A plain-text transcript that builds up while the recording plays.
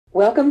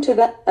Welcome to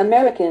the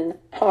American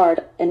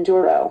Hard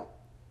Enduro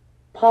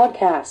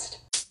Podcast.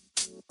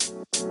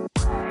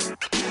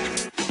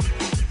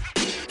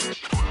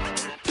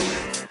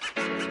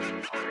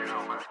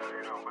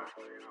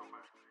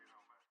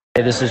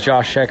 Hey, this is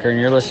Josh Shecker, and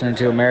you're listening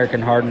to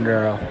American Hard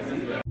Enduro.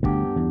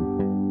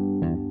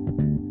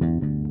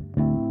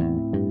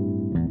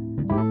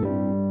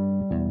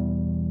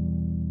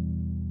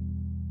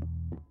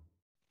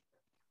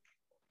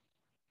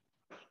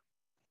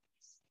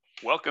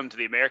 Welcome to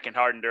the American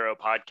Hard Enduro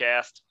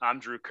Podcast. I'm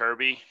Drew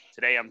Kirby.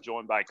 Today I'm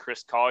joined by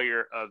Chris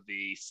Collier of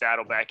the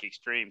Saddleback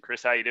Extreme.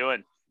 Chris, how you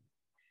doing?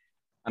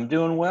 I'm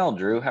doing well,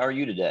 Drew. How are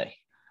you today?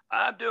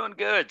 I'm doing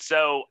good.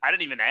 So I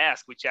didn't even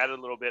ask. We chatted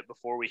a little bit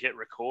before we hit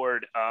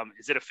record.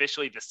 Is it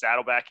officially the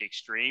Saddleback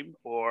Extreme,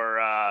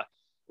 or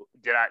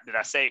did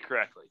I say it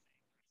correctly?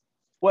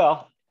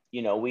 Well,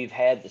 we've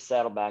had the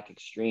Saddleback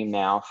Extreme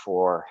now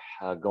for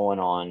going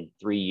on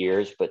 3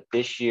 years, but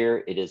this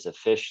year it is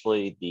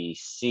officially the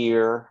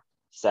SEER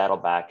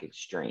Saddleback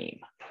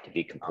Extreme, to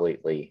be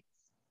completely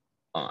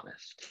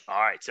honest.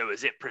 All right. So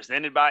is it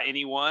presented by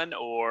anyone,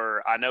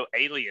 or I know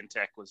Alien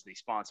Tech was the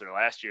sponsor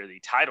last year, the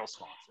title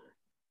sponsor?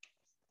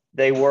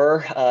 They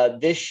were.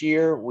 This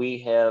year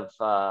we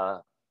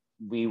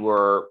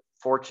were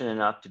fortunate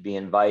enough to be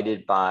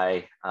invited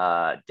by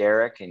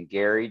Derek and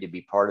Gary to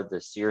be part of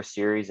the SEER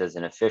series as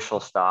an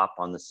official stop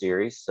on the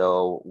series.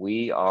 So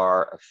we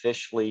are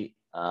officially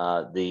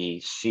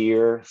the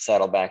SEER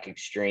Saddleback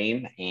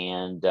Extreme,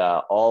 and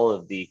all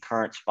of the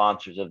current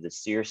sponsors of the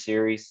SEER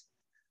series,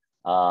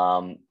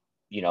 would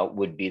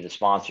be the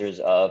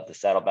sponsors of the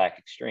Saddleback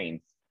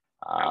Extreme.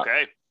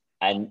 Okay.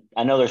 And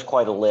I know there's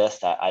quite a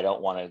list. I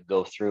don't want to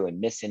go through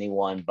and miss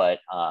anyone, but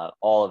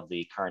all of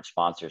the current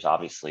sponsors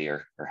obviously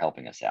are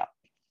helping us out.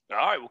 All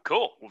right. Well,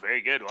 cool. Well,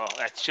 very good. Well,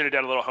 I should have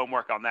done a little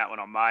homework on that one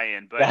on my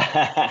end.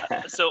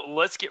 But so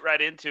let's get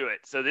right into it.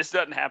 So this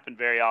doesn't happen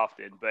very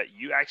often, but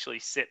you actually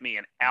sent me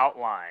an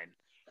outline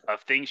of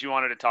things you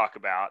wanted to talk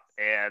about,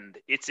 and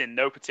it's in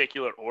no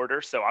particular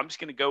order. So I'm just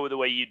going to go with the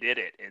way you did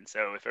it. And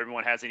so if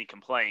everyone has any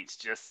complaints,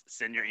 just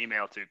send your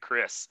email to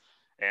Chris,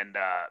 and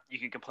you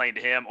can complain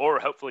to him, or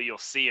hopefully you'll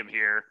see him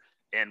here.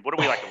 And what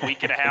are we, like a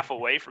week and a half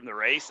away from the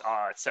race?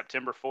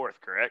 September 4th,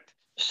 correct?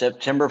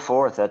 September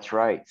 4th, that's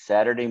right.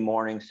 Saturday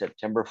morning,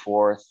 September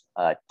 4th,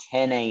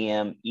 10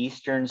 a.m.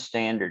 Eastern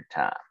Standard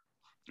Time.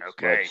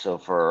 Okay. So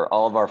for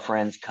all of our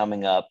friends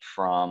coming up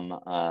from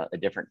a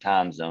different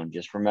time zone,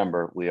 just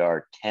remember we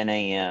are 10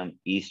 a.m.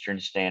 Eastern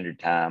Standard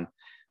Time.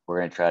 We're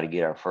going to try to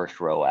get our first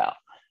row out.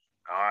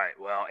 All right.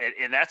 Well,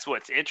 and that's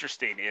what's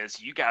interesting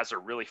is you guys are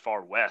really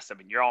far west. I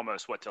mean, you're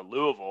almost to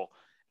Louisville,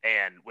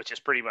 and which is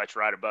pretty much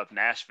right above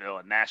Nashville.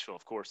 And Nashville,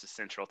 of course, is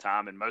Central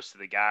Time, and most of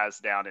the guys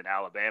down in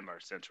Alabama are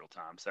Central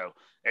Time. So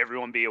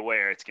everyone be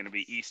aware it's going to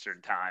be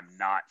Eastern Time,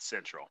 not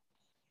Central.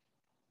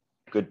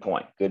 Good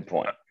point. Good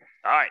point.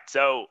 All right.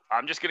 So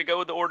I'm just going to go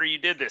with the order you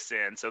did this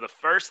in. So the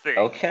first thing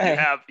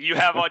you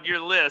have on your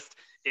list,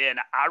 and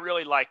I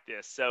really like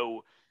this.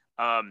 So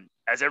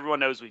as everyone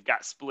knows, we've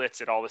got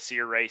splits at all the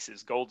SEER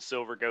races. Gold,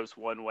 silver goes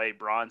one way,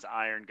 bronze,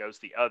 iron goes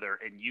the other.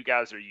 And you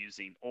guys are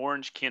using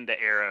orange Kenda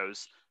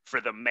arrows for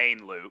the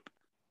main loop.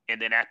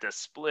 And then at the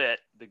split,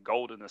 the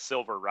gold and the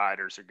silver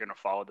riders are going to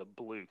follow the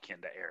blue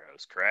Kenda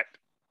arrows, correct?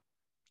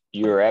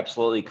 You're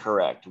absolutely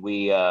correct.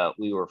 We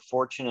were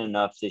fortunate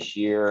enough this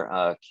year.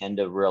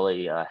 Kenda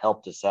really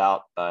helped us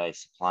out by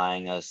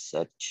supplying us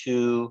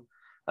 2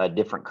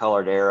 different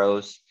colored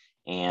arrows.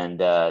 And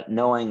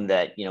knowing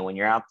that, when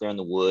you're out there in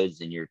the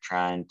woods and you're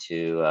trying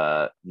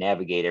to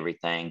navigate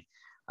everything,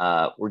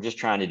 we're just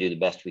trying to do the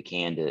best we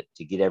can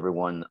to get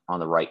everyone on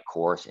the right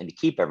course and to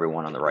keep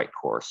everyone on the right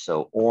course.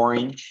 So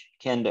orange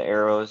Kenda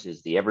arrows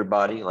is the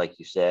everybody, like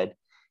you said.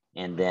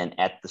 And then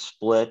at the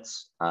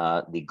splits,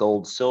 the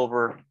gold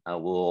silver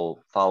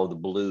will follow the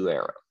blue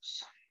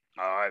arrows.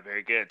 All right,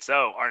 very good.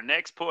 So our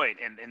next point,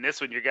 and this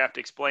one you're going to have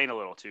to explain a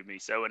little to me.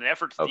 So in an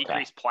effort to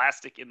decrease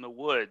plastic in the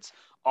woods,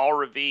 all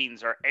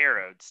ravines are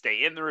arrowed.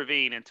 Stay in the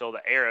ravine until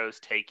the arrows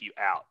take you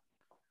out.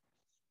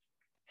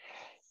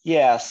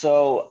 Yeah,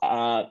 so,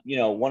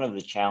 one of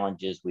the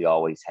challenges we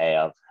always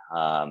have,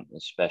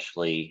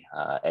 especially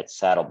at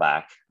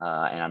Saddleback,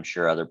 and I'm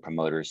sure other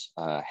promoters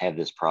have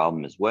this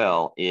problem as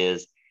well,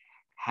 is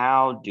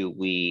how do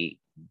we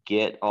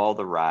get all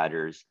the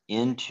riders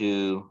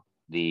into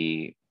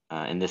the,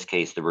 in this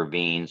case, the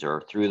ravines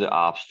or through the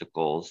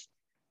obstacles,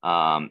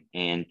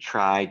 and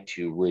try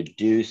to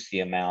reduce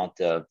the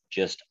amount of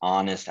just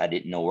honest, I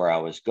didn't know where I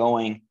was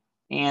going,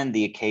 and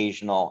the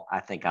occasional, I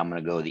think I'm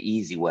going to go the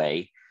easy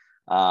way.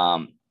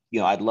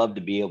 I'd love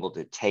to be able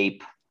to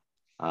tape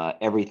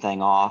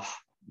everything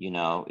off.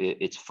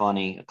 It's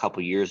funny, a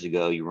couple years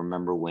ago, you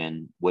remember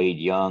when Wade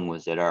Young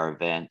was at our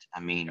event.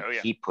 I mean,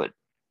 He put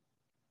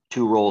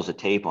 2 rolls of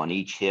tape on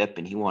each hip,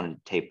 and he wanted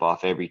to tape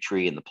off every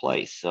tree in the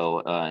place.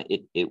 So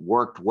it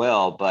worked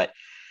well, but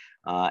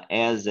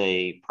as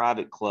a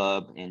private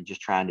club and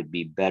just trying to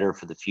be better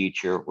for the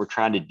future, we're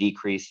trying to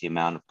decrease the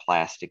amount of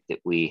plastic that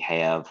we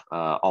have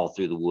all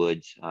through the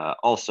woods,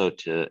 also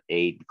to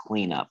aid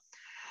cleanup.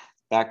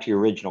 Back to your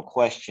original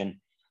question,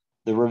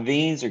 the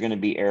ravines are going to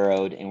be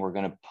arrowed, and we're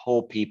going to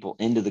pull people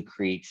into the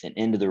creeks and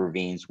into the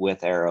ravines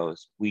with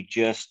arrows. We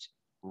just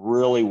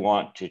really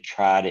want to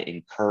try to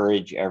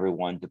encourage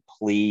everyone to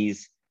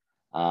please,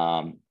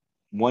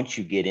 once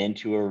you get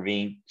into a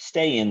ravine,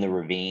 stay in the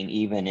ravine,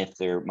 even if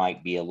there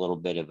might be a little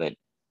bit of an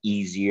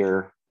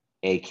easier,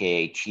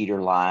 aka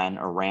cheater line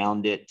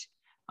around it.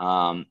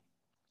 And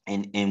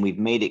we've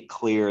made it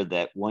clear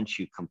that once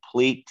you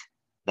complete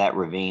that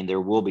ravine,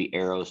 there will be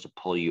arrows to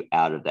pull you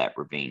out of that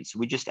ravine. So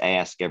we just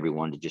ask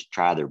everyone to just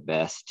try their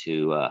best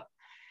to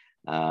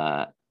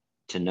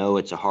know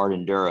it's a hard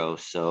enduro.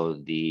 So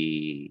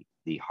the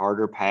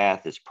harder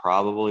path is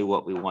probably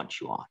what we want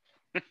you on.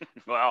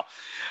 Well,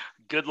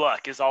 good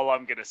luck is all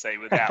I'm going to say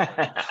with that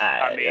one.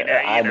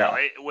 I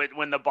mean,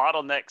 when the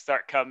bottlenecks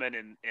start coming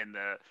and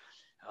the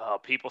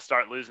people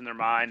start losing their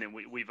mind, and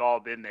we've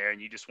all been there,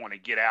 and you just want to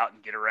get out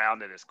and get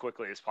around it as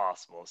quickly as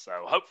possible.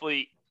 So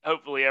hopefully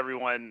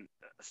everyone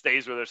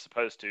stays where they're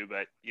supposed to,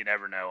 but you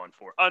never know,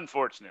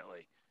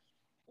 unfortunately.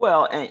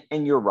 Well,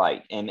 and you're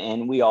right.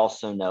 And we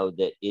also know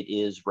that it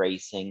is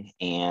racing.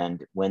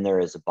 And when there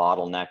is a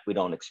bottleneck, we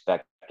don't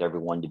expect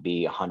everyone to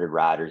be 100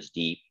 riders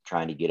deep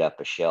trying to get up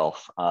a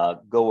shelf.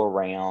 Go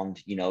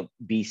around,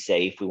 be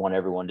safe. We want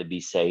everyone to be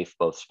safe,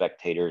 both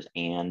spectators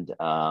and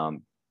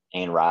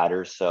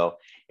riders. So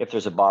if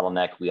there's a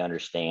bottleneck, we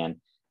understand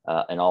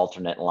an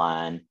alternate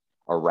line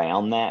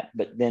around that,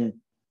 but then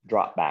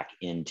drop back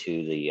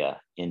into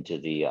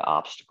the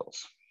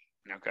obstacles.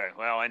 Okay.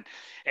 Well,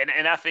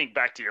 and I think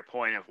back to your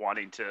point of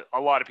a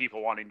lot of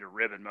people wanting to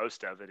ribbon,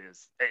 most of it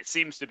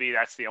seems to be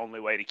that's the only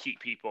way to keep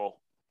people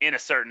in a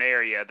certain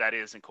area that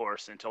is, of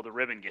course, until the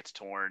ribbon gets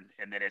torn,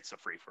 and then it's a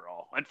free for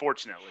all,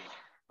 unfortunately.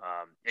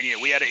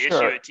 And we had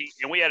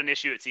an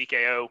issue at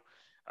TKO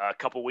a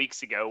couple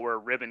weeks ago where a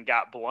ribbon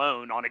got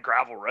blown on a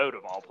gravel road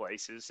of all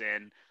places,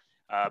 and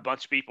a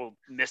bunch of people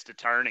missed a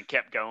turn and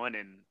kept going,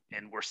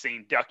 and we're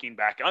seen ducking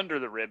back under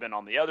the ribbon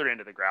on the other end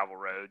of the gravel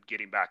road,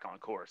 getting back on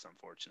course,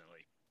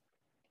 unfortunately.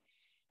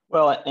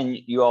 Well, and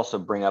you also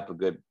bring up a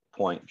good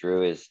point,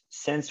 Drew, is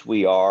since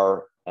we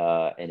are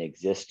an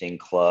existing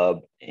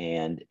club,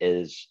 and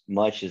as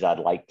much as I'd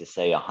like to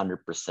say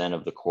 100%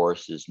 of the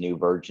course is new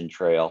virgin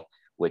trail,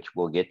 which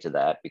we'll get to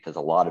that because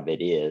a lot of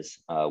it is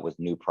with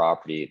new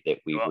property that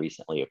we've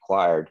recently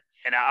acquired.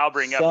 And I'll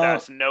bring up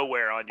that's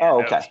nowhere on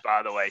your notes,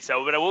 by the way.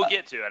 So, but we'll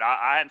get to it.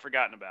 I hadn't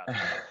forgotten about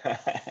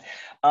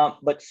it.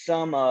 But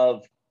some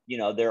of,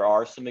 there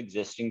are some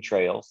existing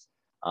trails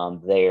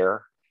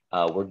there.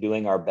 We're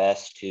doing our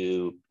best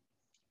to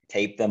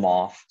tape them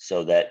off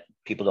so that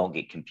people don't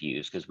get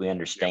confused, because we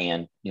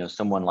understand,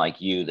 someone like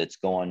you that's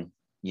going,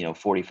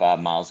 45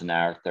 miles an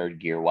hour, third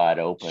gear wide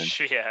open.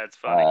 Yeah, it's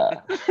funny.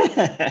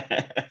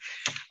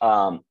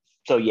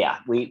 So yeah,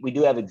 we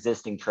do have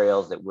existing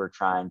trails that we're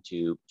trying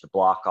to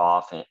block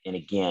off. And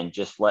again,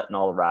 just letting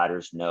all the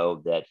riders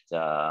know that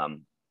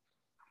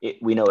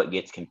we know it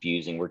gets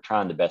confusing. We're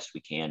trying the best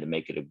we can to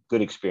make it a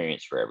good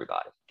experience for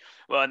everybody.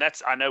 Well, and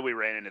I know we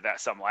ran into that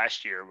some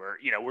last year where,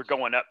 we're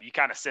going up, you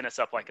kind of sent us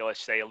up like,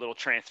 let's say, a little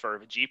transfer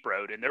of a Jeep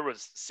road, and there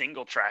was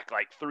single track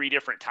like 3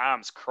 different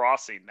times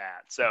crossing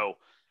that. So,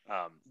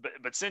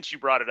 but since you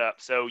brought it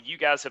up, so you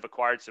guys have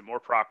acquired some more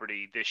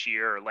property this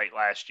year or late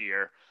last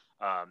year.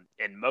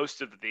 And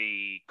most of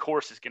the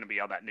course is going to be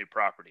on that new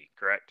property,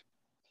 correct?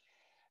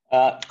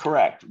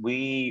 Correct.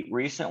 We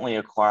recently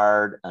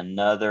acquired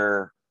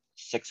another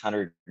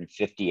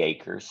 650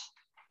 acres.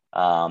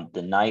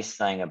 The nice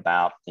thing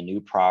about the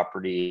new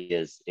property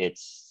is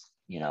it's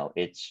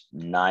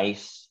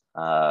nice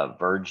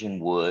virgin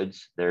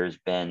woods. There's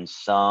been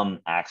some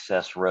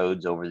access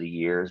roads over the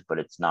years, but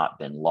it's not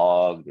been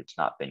logged. It's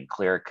not been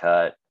clear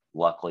cut.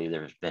 Luckily,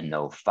 there's been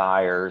no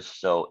fires.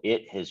 So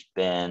it has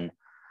been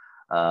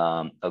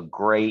a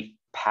great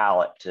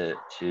palette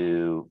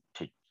to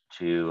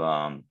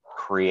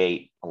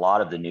create a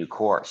lot of the new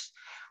course.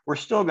 We're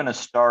still going to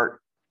start,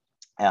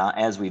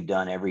 as we've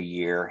done every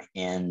year,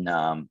 in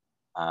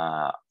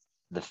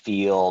the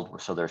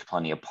field, so there's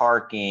plenty of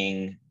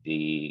parking.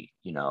 The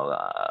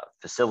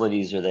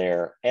facilities are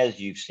there, as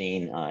you've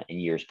seen in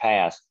years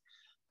past.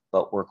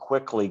 But we're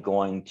quickly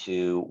going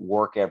to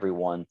work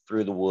everyone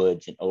through the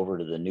woods and over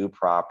to the new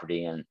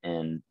property,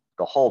 and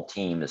the whole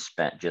team has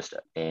spent just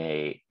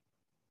a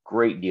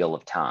great deal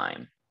of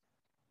time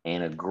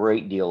and a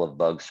great deal of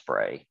bug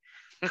spray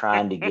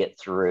trying to get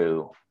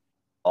through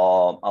a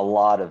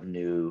lot of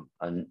new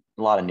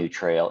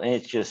trail, and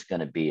it's just going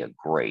to be a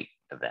great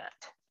event.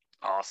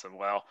 Awesome.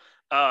 Well,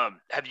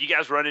 have you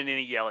guys run into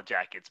any Yellow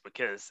Jackets?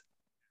 Because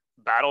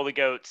Battle of the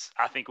Goats,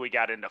 I think we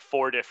got into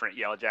 4 different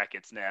Yellow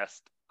Jackets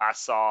nests. I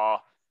saw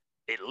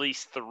at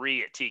least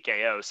 3 at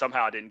TKO.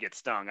 Somehow I didn't get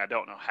stung. I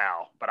don't know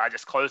how, but I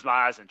just closed my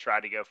eyes and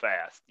tried to go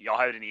fast. Y'all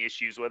have any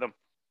issues with them?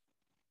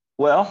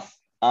 Well,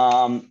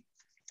 I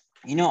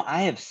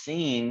have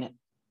seen,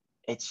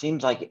 it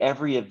seems like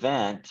every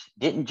event,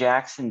 didn't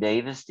Jackson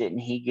Davis, didn't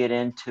he get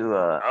into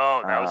a...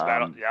 Oh, that was a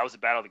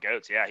Battle of the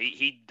Goats. Yeah,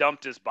 he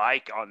dumped his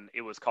bike on,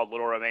 it was called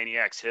Little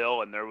Romaniacs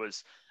Hill, and there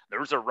was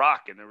a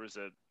rock, and there was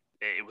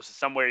It was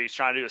somewhere he was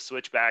trying to do a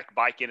switchback.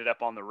 Bike ended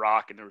up on the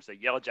rock, and there was a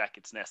yellow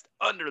jacket's nest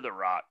under the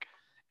rock.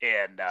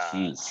 And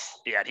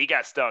yeah, and he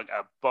got stung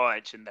a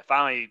bunch. And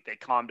finally they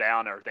calmed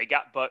down, or they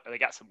got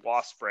some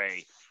wasp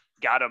spray,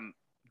 got him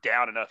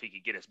down enough he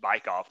could get his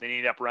bike off. Then he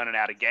ended up running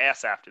out of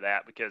gas after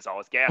that because all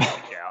his gas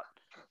leaked out.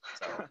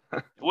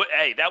 So,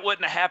 hey, that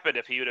wouldn't have happened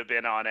if he would have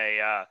been on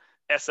a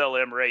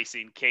SLM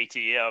Racing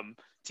KTM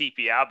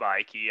TPI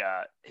bike.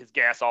 His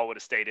gas all would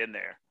have stayed in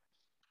there.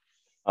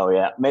 Oh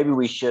yeah,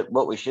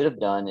 what we should have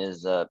done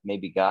is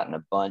maybe gotten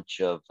a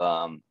bunch of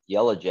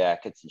yellow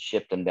jackets and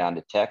shipped them down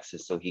to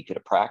Texas so he could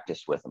have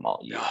practiced with them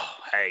all year. Oh,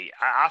 hey,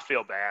 I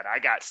feel bad. I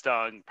got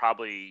stung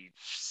probably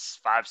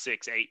 5,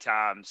 6, 8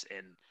 times,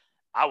 and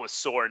I was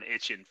sore and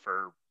itching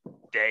for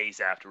days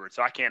afterwards.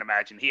 So I can't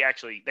imagine.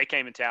 They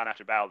came in town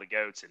after Battle of the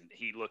Goats, and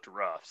he looked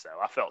rough. So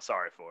I felt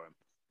sorry for him.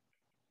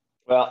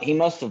 Well, he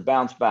must have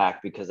bounced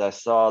back because I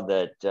saw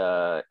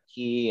that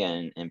he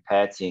and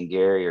Patsy and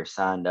Gary are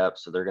signed up,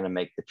 so they're going to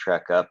make the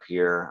trek up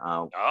here.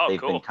 They've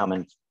cool. been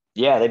coming.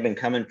 Yeah, they've been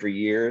coming for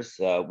years.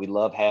 We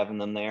love having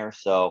them there.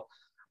 So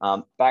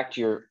back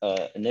to your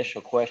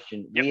initial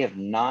question, Yep. We have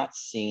not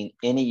seen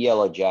any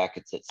yellow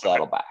jackets at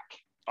Saddleback.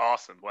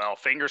 Awesome. Well,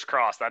 fingers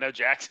crossed. I know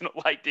Jackson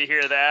would like to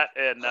hear that.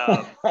 And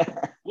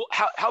well,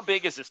 how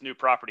big is this new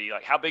property?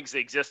 Like, how big is the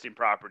existing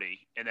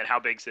property, and then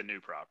how big is the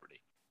new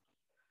property?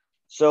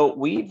 So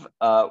we've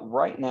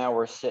right now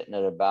we're sitting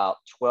at about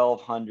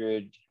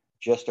 1,200,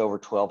 just over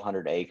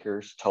 1,200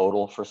 acres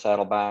total for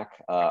Saddleback.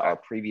 Okay. Our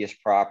previous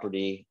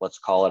property, let's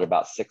call it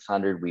about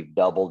 600. We've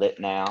doubled it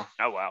now.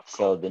 Oh wow!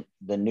 Cool. So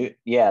the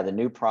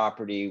new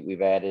property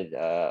we've added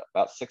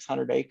about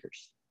 600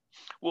 acres.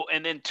 Well,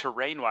 and then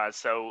terrain wise,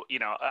 so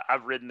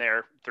I've ridden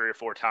there 3 or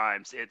 4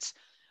 times. It's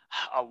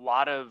a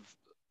lot of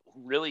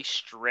really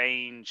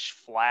strange,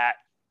 flat,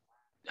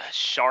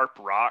 sharp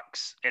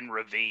rocks and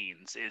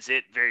ravines. Is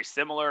it very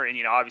similar? And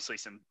obviously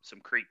some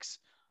creeks.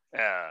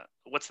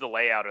 What's the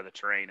layout of the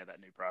terrain of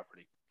that new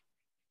property?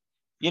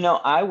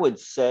 I would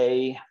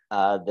say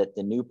that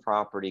the new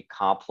property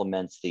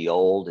complements the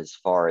old as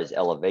far as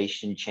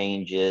elevation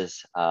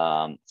changes,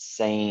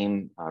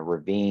 same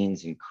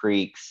ravines and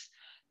creeks.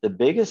 The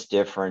biggest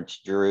difference,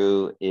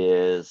 Drew,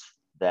 is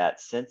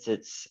that since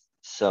it's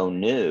so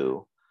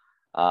new,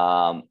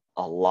 a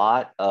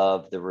lot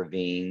of the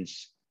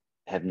ravines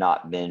have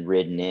not been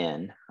ridden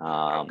in.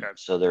 Okay.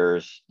 So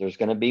there's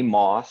going to be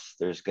moss,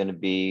 there's going to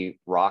be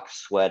rock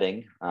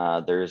sweating,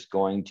 there's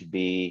going to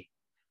be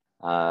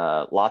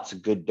lots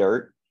of good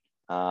dirt.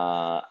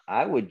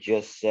 I would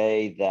just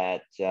say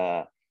that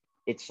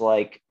it's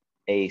like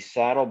a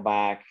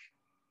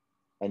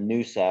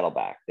new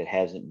saddleback that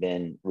hasn't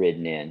been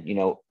ridden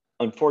in.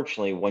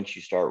 Unfortunately, once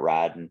you start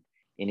riding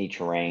any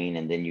terrain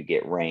and then you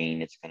get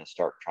rain, it's going to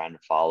start trying to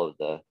follow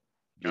the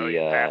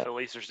path of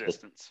least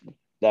resistance.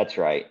 That's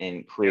right,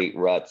 and create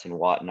ruts and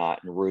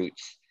whatnot and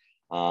roots.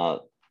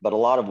 But a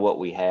lot of what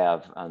we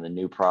have on the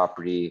new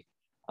property,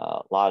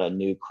 a lot of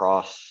new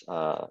cross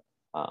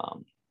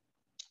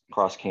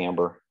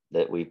camber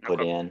that we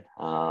put in.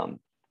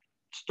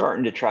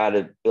 Starting to try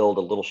to build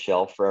a little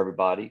shelf for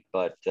everybody,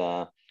 but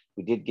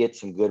we did get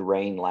some good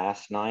rain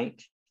last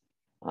night.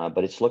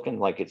 But it's looking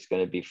like it's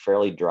going to be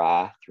fairly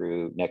dry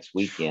through next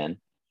weekend.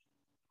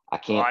 I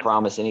can't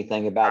promise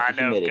anything about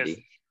the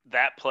humidity.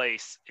 That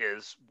place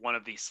is one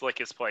of the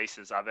slickest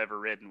places I've ever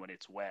ridden when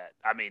it's wet.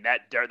 I mean,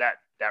 that dirt,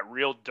 that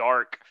real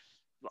dark,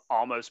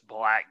 almost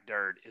black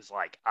dirt is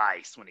like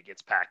ice when it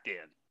gets packed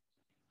in.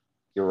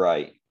 You're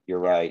right.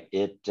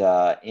 It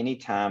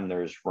anytime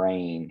there's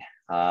rain,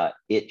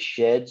 it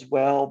sheds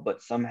well,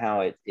 but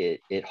somehow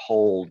it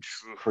holds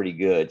pretty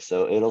good.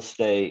 So it'll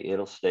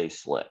stay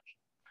slick.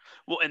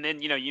 Well, and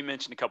then, you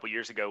mentioned a couple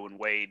years ago when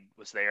Wade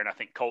was there, and I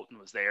think Colton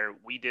was there,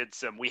 we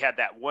had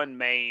that one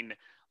main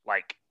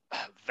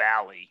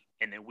valley,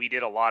 and then we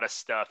did a lot of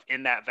stuff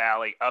in that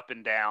valley, up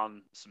and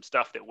down, some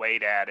stuff that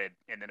Wade added,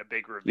 and then a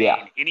big ravine.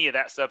 Yeah. Any of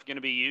that stuff going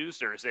to be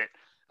used, or is it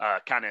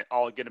kind of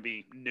all going to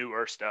be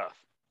newer stuff?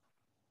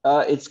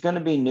 It's going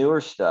to be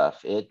newer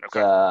stuff.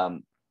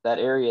 That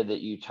area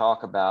that you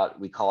talk about,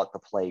 we call it the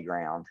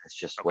playground. It's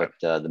just what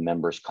the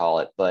members call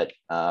it. But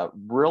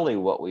really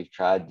what we've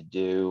tried to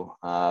do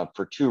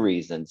for 2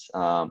 reasons.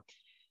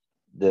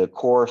 The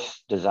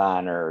course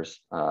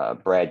designers,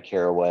 Brad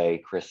Caraway,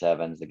 Chris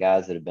Evans, the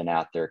guys that have been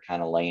out there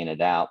kind of laying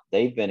it out,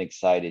 they've been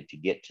excited to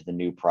get to the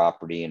new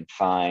property and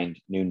find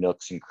new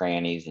nooks and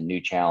crannies and new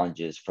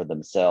challenges for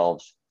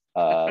themselves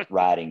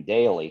riding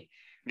daily.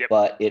 Yep.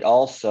 But it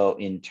also,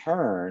 in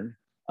turn,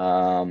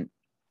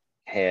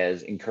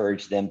 has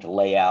encouraged them to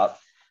lay out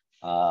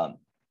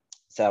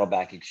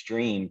Saddleback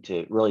Extreme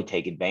to really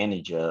take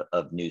advantage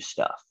of new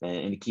stuff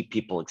and to keep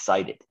people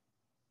excited.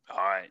 All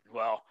right.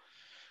 Well,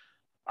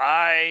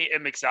 I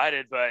am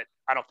excited, but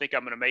I don't think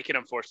I'm going to make it,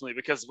 unfortunately,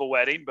 because of a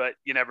wedding, but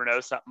you never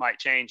know, something might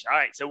change. All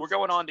right. So we're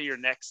going on to your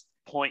next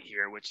point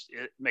here, which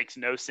it makes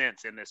no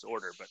sense in this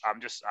order, but I'm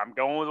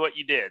going with what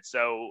you did.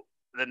 So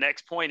the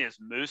next point is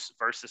moose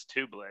versus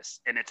tubeless.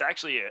 And it's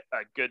actually a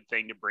good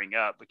thing to bring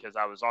up because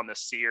I was on the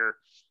SEER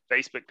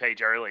Facebook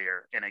page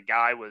earlier, and a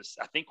guy was,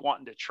 I think,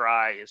 wanting to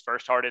try his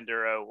first hard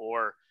enduro,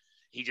 or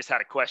he just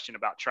had a question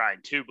about trying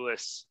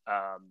tubeless,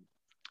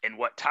 and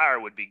what tire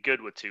would be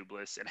good with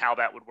tubeless and how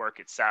that would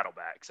work at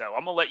Saddleback. So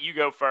I'm going to let you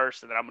go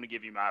first, and then I'm going to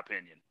give you my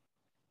opinion.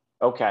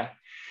 Okay.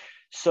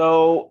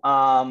 So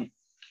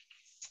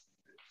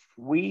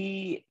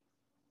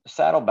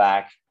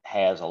Saddleback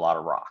has a lot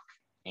of rock,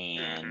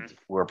 and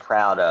we're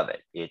proud of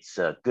it. It's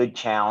a good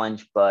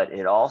challenge, but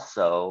it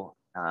also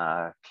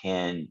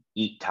can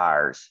eat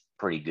tires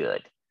pretty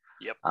good.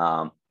 Yep.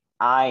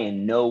 I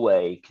in no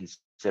way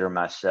consider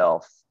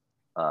myself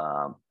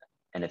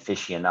an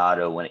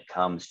aficionado when it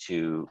comes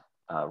to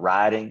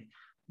riding,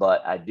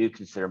 but I do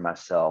consider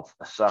myself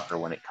a sucker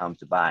when it comes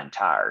to buying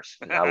tires.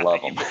 I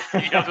love them.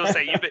 I was gonna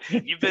say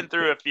you've been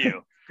through a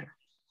few.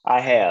 I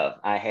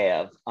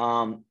have.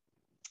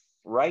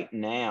 Right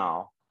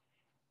now,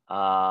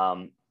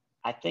 I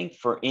think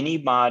for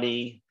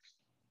anybody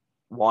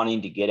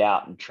wanting to get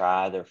out and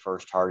try their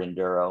first hard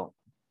enduro,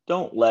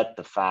 don't let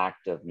the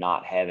fact of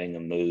not having a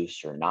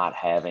moose or not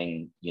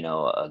having,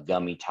 a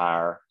gummy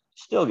tire,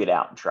 still get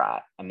out and try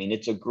it. I mean,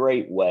 it's a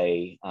great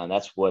way.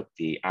 That's what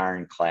the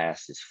Iron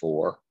Class is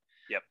for.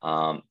 Yep.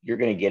 You're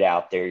going to get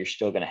out there. You're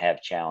still going to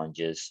have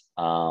challenges.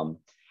 I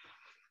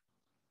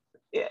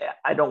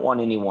don't want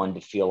anyone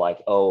to feel like,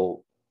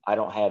 oh, I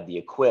don't have the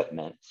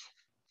equipment.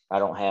 I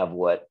don't have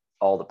what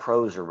all the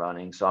pros are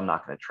running, so I'm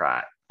not going to try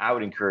it. I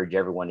would encourage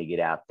everyone to get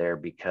out there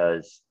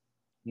because,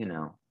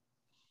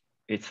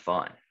 it's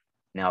fun.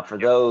 Now, for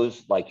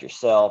those like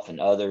yourself and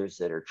others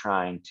that are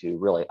trying to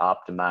really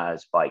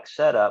optimize bike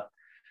setup,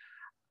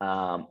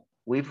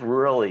 we've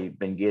really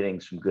been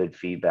getting some good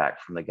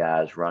feedback from the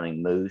guys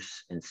running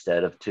moose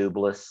instead of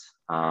tubeless.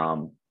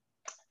 And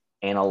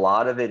a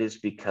lot of it is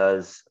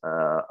because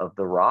of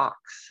the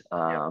rocks.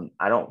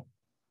 I don't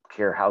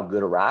care how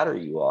good a rider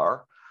you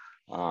are.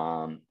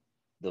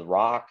 The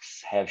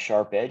rocks have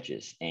sharp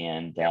edges.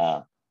 And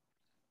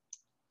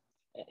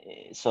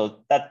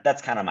so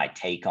that's kind of my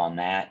take on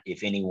that.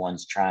 If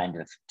anyone's trying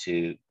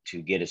to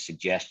get a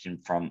suggestion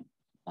from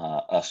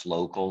us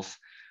locals,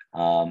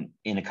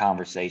 in a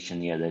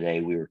conversation the other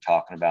day, we were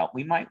talking about,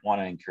 we might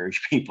want to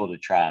encourage people to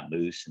try a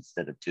moose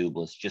instead of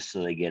tubeless, just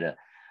so they get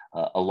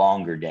a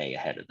longer day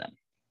ahead of them.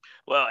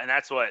 Well, and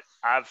that's what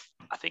I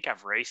think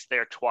I've raced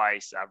there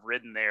twice. I've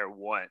ridden there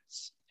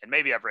once, and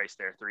maybe I've raced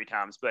there 3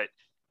 times, but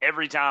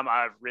every time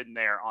I've ridden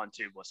there on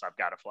tubeless, I've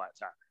got a flat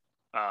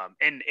tire.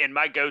 And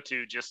my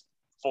go-to, just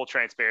full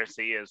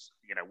transparency, is,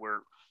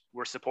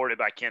 we're supported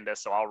by Kenda,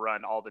 so I'll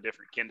run all the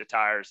different Kenda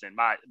tires. And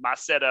my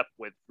setup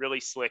with really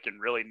slick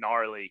and really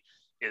gnarly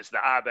is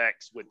the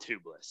Ibex with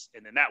tubeless.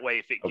 And then that way,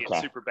 if it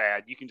gets super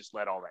bad, you can just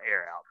let all the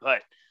air out.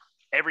 But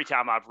every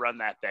time I've run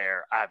that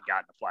there, I've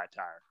gotten a flat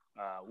tire.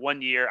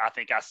 One year, I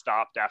think I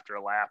stopped after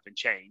a lap and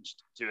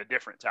changed to a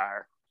different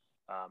tire.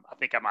 I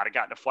think I might have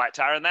gotten a flat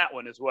tire in that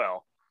one as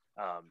well,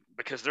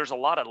 because there's a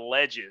lot of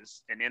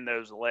ledges, and in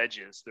those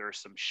ledges, there's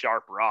some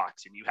sharp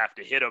rocks, and you have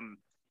to hit them,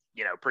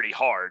 pretty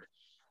hard.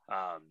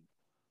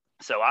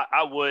 So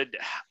I would,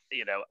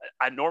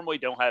 I normally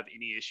don't have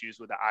any issues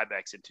with the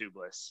Ibex and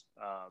tubeless,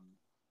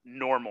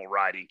 normal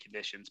riding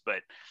conditions,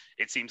 but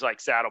it seems like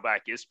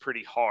Saddleback is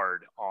pretty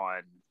hard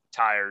on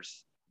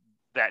tires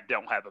that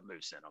don't have a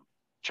moose in them,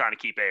 trying to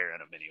keep air in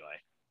them anyway.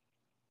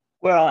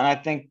 Well, and I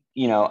think,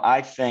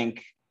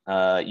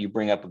 you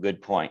bring up a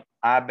good point.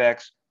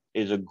 Ibex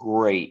is a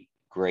great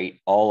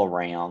all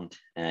around,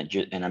 and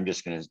I'm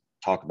just going to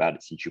talk about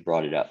it since you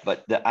brought it up,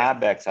 but the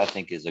Ibex, I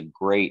think, is a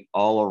great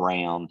all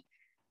around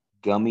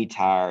gummy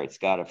tire. It's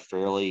got a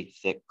fairly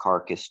thick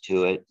carcass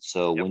to it.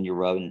 So when you're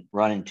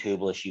running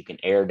tubeless, you can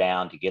air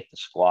down to get the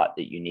squat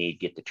that you need,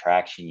 get the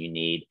traction you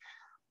need,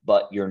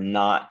 but you're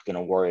not going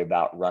to worry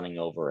about running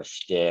over a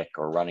stick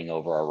or running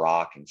over a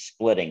rock and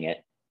splitting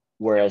it.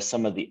 Whereas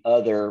some of the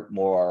other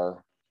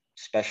more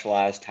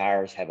specialized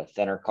tires have a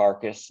thinner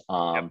carcass.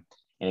 And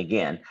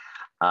again,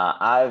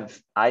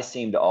 I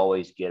seem to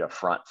always get a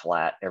front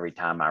flat every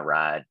time I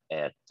ride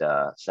at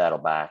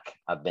Saddleback.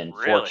 I've been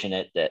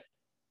fortunate that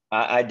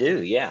I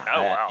do. Yeah.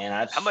 Oh, wow.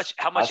 And how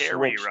much air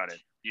were you running?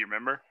 Do you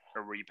remember,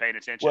 or were you paying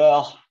attention?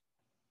 Well,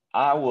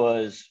 I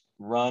was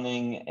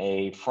running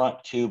a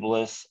front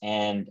tubeless,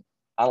 and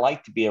I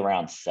like to be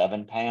around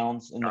 7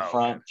 pounds in the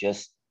front,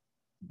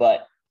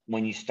 but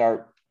when you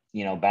start,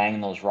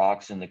 banging those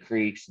rocks in the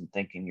creeks and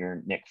thinking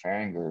you're Nick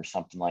Farringer or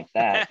something like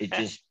that, it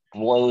just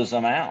blows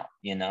them out,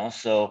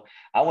 So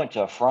I went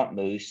to a front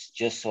moose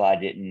just so I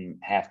didn't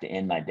have to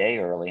end my day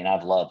early, and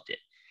I've loved it.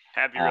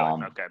 Have you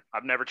really? Okay.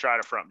 I've never tried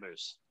a front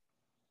moose.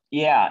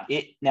 Yeah.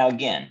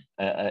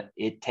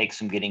 It takes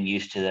some getting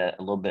used to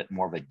a little bit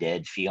more of a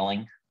dead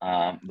feeling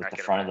with the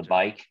front of the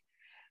bike.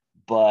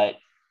 But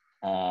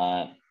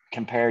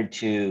compared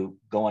to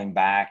going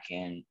back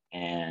and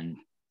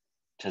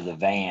to the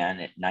van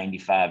at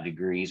 95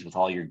 degrees with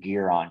all your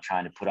gear on,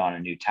 trying to put on a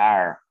new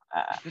tire,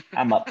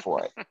 I'm up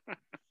for it.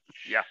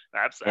 Yeah,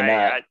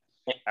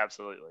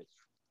 absolutely.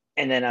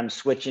 And then I'm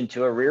switching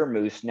to a rear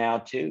moose now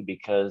too,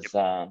 because,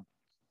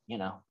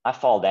 I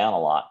fall down a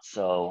lot.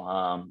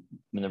 So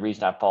the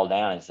reason I fall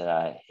down is that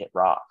I hit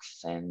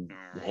rocks, and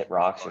the hit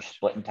rocks are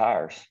splitting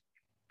tires.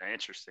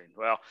 Interesting.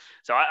 Well,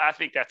 so I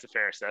think that's a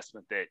fair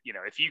assessment that,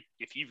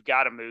 if you've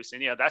got a moose,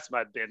 and, that's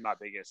been my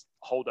biggest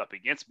holdup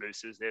against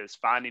mooses is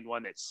finding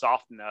one that's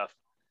soft enough,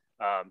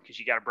 because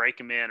you got to break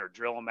them in or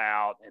drill them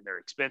out, and they're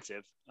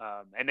expensive,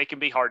 and they can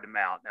be hard to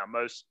mount. Now,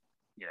 most,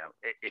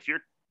 if your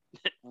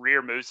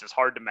rear moose is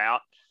hard to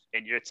mount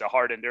and it's a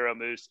hard enduro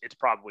moose, it's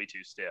probably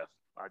too stiff.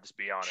 I'll just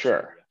be honest.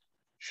 Sure.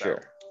 So,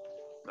 sure.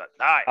 But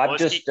all right. I've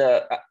just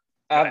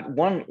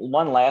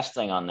one last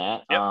thing on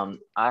that. Yep.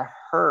 I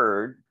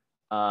heard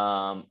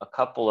a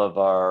couple of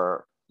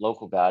our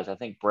local guys, I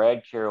think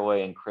Brad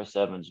Caraway and Chris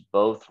Evans,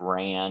 both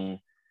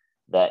ran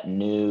that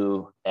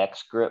new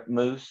X Grip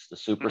moose, the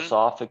super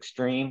soft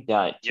extreme,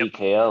 down at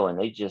TKO, and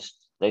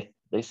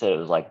they said it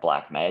was like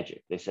black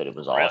magic. They said it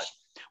was awesome.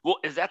 Well,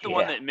 is that the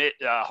one that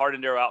Hard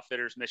Enduro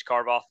Outfitters, Mitch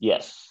Karvoff?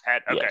 Yes.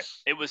 Had? Okay.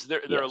 Yes. It was,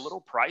 they're a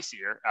little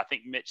pricier. I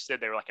think Mitch said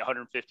they were like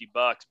 $150,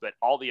 but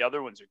all the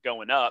other ones are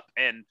going up.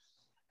 And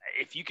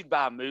if you could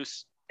buy a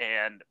moose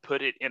and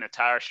put it in a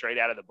tire straight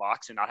out of the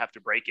box and not have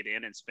to break it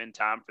in and spend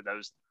time, for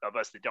those of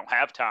us that don't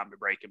have time to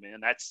break them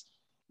in,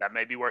 that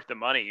may be worth the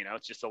money.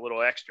 It's just a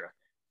little extra.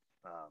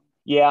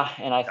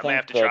 And I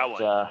think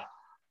that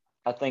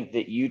I think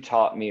that you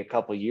taught me a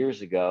couple of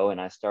years ago, and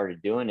I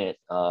started doing it,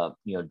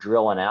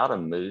 drilling out a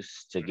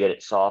moose to get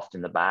it soft in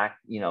the back.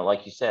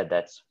 Like you said,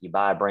 that's, you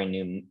buy a brand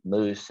new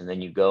moose and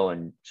then you go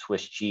and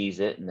Swiss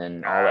cheese it. And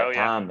then all that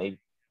time,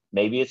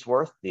 maybe it's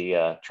worth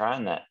the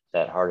trying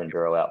that Hard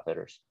Enduro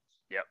Outfitters.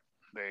 Yep.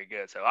 Very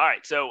good. So, all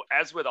right. So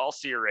as with all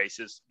SEER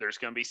races, there's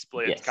going to be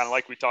splits, kind of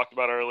like we talked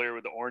about earlier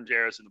with the orange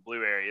arrows and the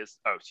blue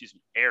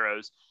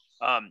arrows.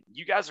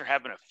 You guys are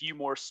having a few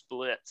more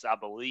splits, I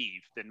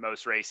believe, than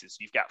most races.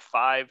 You've got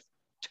 5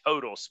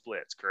 total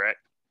splits, correct?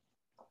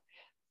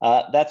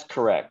 That's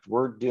correct.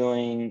 We're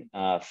doing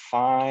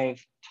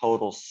 5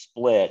 total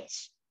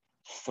splits,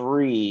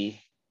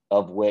 3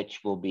 of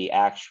which will be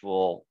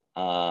actual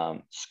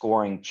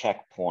scoring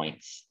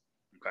checkpoints.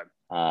 Okay.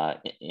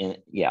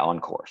 On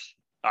course.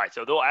 All right.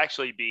 So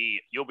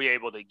you'll be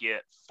able to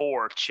get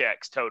 4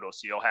 checks total.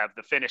 So you'll have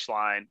the finish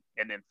line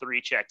and then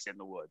 3 checks in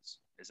the woods.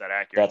 Is that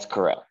accurate? That's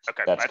correct.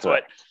 Okay. That's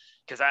correct.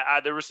 Because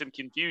there was some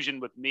confusion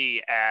with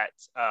me at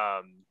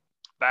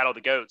Battle of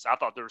the Goats. I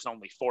thought there was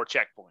only 4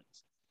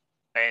 checkpoints,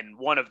 and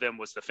one of them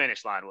was the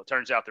finish line. Well, it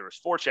turns out there was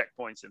 4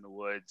 checkpoints in the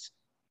woods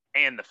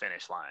and the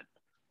finish line.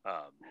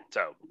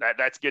 So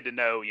that's good to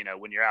know,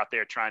 when you're out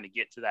there trying to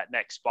get to that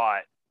next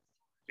spot,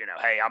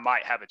 hey, I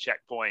might have a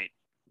checkpoint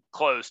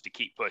close to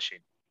keep pushing.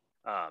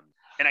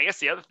 And I guess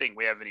the other thing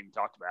we haven't even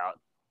talked about,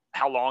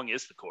 how long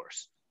is the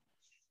course?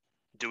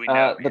 Do we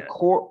know the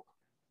course?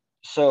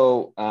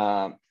 So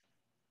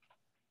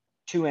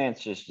 2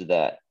 answers to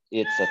that.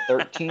 It's a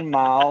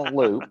 13-mile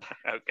loop.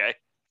 Okay.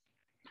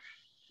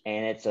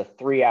 And it's a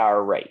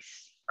 3-hour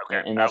race.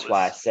 Okay. And that's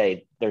why I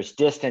say there's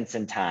distance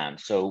and time.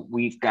 So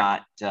we've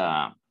got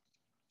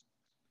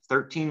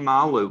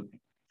 13-mile loop,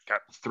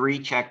 3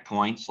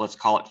 checkpoints. Let's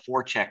call it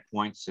 4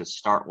 checkpoints. So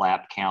start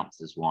lap counts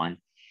as one.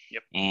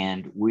 Yep.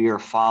 And we are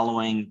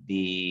following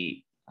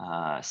the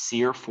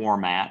SEER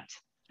format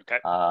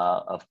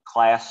of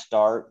class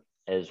start,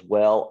 as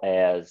well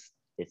as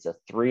it's a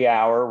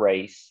 3-hour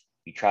race.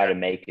 You try to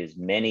make as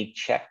many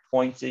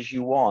checkpoints as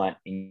you want,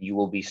 and you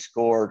will be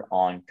scored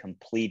on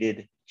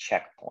completed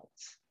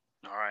checkpoints.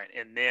 All right.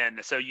 And then,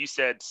 so you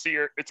said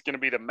SEER, it's going to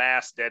be the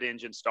mass dead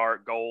engine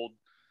start, gold,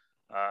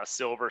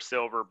 silver,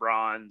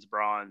 bronze,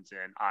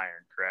 and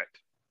iron, correct?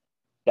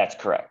 That's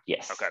correct.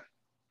 Yes. Okay.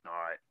 All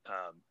right.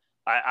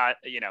 I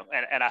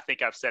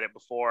think I've said it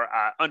before.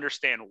 I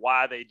understand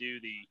why they do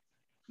the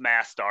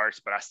mass starts,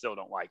 but I still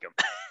don't like them.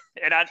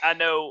 And I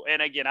know,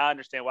 and again, I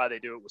understand why they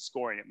do it with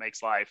scoring. It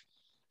makes life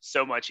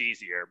so much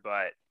easier.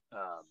 But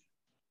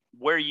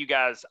where you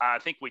guys, I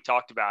think we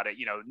talked about it,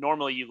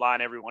 normally you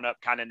line everyone up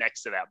kind of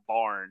next to that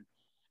barn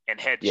and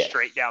head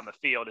straight down the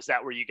field. Is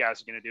that where you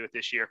guys are going to do it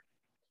this year?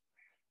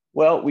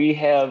 Well, we've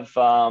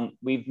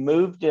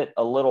moved it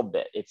a little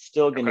bit. It's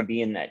still going to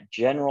be in that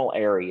general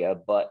area,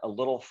 but a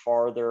little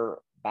farther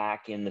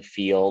back in the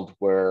field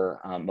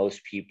where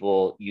most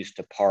people used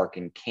to park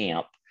and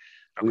camp.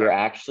 We are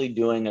actually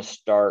doing a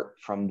start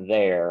from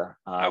there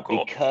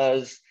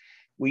because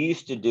we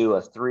used to do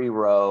a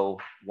 3-row,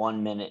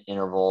 1-minute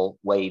interval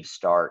wave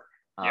start.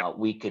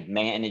 We could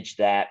manage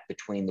that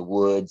between the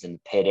woods and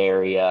pit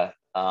area.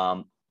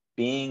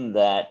 Being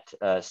that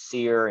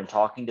SEER and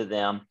talking to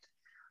them,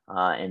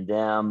 and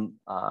them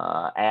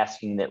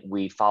asking that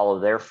we follow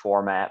their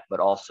format, but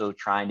also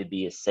trying to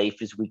be as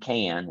safe as we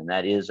can. And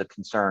that is a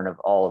concern of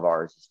all of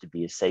ours, is to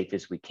be as safe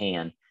as we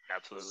can.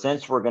 Absolutely.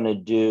 Since we're going to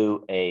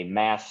do a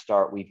mass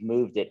start, we've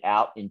moved it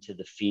out into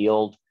the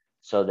field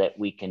so that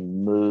we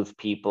can move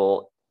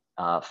people,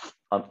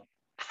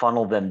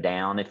 funnel them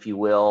down, if you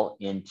will,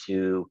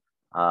 into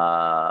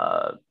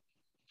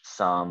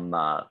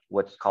some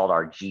what's called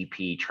our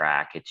GP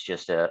track. It's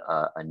just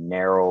a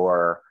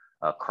narrower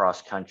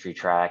cross-country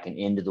track and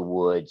into the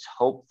woods,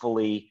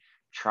 hopefully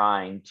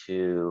trying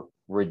to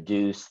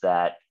reduce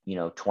that,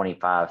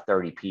 25,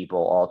 30 people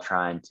all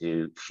trying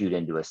to shoot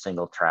into a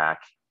single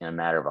track in a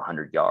matter of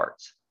 100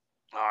 yards.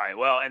 All right.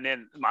 Well, and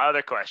then my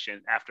other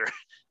question after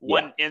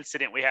one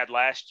incident we had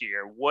last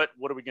year, what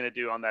are we going to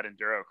do on that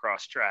enduro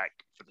cross track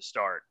for the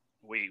start?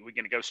 We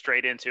going to go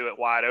straight into it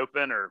wide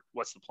open, or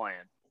what's the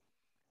plan?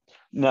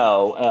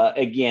 No,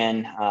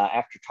 again,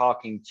 after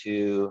talking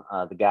to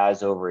the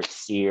guys over at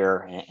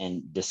SEER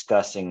and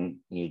discussing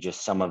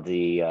just some of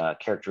the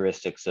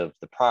characteristics of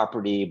the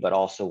property, but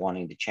also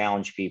wanting to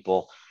challenge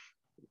people,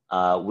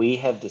 we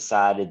have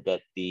decided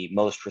that the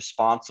most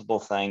responsible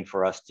thing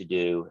for us to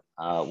do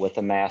with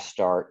a mass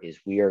start is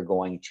we are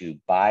going to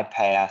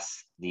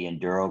bypass the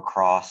enduro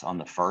cross on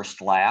the first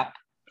lap.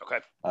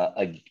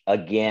 Okay.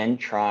 Again,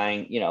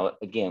 trying,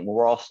 again,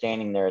 we're all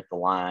standing there at the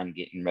line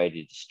getting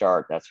ready to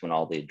start. That's when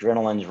all the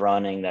adrenaline's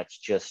running. That's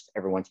just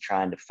everyone's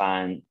trying to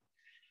find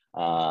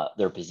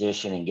their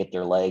position and get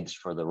their legs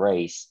for the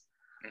race.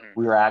 Mm-hmm.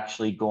 We're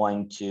actually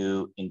going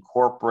to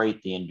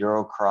incorporate the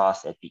enduro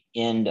cross at the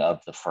end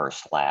of the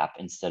first lap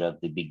instead of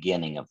the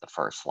beginning of the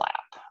first lap.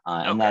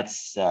 And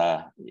that's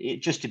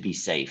just to be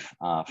safe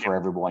for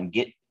everyone.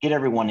 Get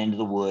everyone into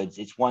the woods.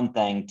 It's one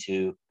thing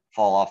to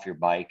fall off your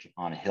bike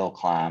on a hill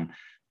climb,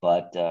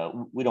 but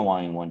we don't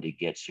want anyone to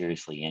get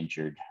seriously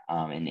injured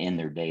and end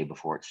their day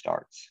before it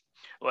starts.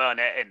 Well,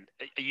 and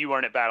you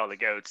weren't at Battle of the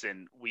Goats,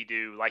 and we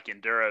do like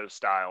enduro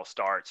style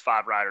starts,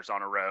 5 riders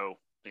on a row,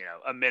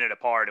 a minute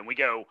apart, and we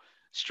go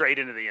straight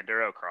into the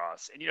enduro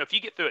cross. And, if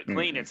you get through it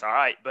clean, it's all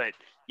right. But,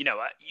 you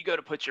go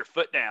to put your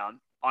foot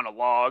down on a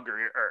log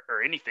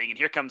or anything, and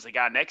here comes the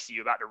guy next to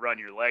you about to run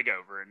your leg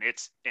over. And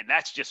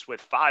that's just with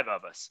 5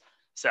 of us.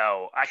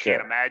 So I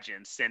can't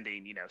imagine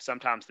sending,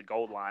 sometimes the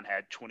gold line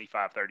had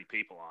 25, 30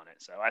 people on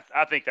it. So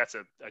I think that's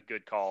a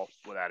good call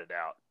without a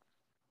doubt.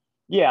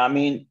 Yeah. I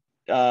mean,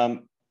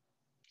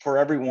 for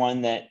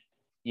everyone that,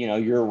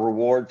 your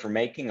reward for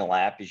making a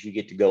lap is you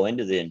get to go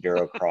into the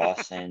enduro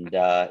cross and,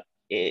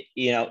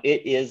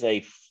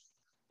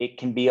 it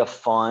can be a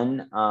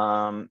fun,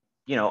 obstacle.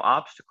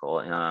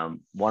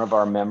 One of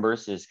our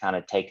members has kind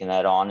of taken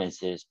that on as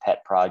his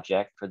pet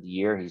project for the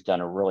year. He's done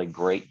a really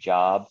great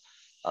job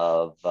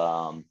of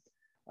a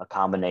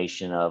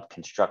combination of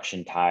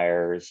construction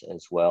tires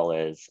as well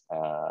as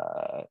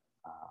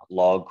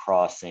log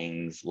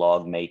crossings,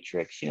 log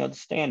matrix, the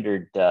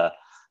standard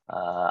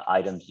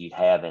items you'd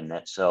have in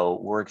that. So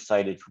we're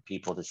excited for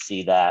people to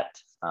see that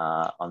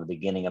on the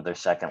beginning of their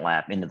second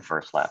lap, into the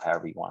first lap,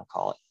 however you want to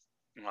call it.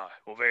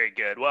 Well, very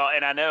good. Well,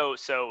 and I know,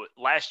 so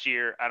last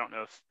year, I don't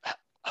know if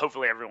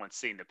hopefully everyone's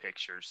seen the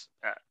pictures,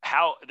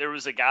 how there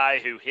was a guy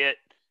who hit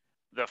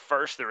the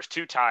first, there was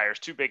 2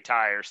 big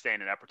tires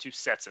standing up, or 2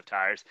 sets of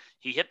tires.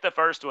 He hit the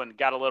first one,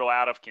 got a little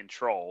out of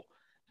control.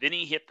 Then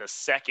he hit the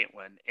second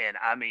one. And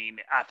I mean,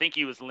 I think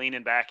he was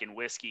leaning back in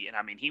whiskey, and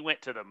I mean, he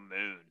went to the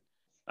moon.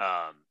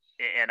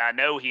 And I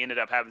know he ended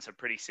up having some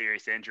pretty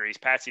serious injuries.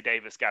 Patsy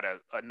Davis got a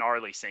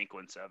gnarly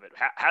sequence of it.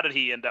 How did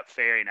he end up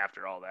faring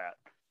after all that?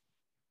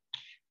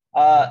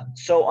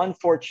 So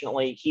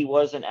unfortunately, he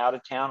was an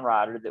out-of-town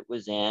rider that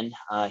was in.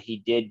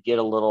 He did get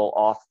a little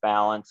off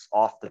balance,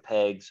 off the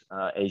pegs,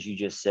 as you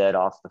just said,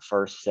 off the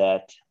first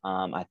set.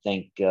 I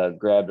think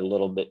grabbed a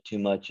little bit too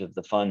much of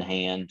the fun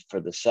hand for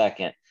the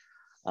second,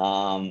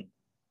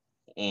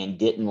 and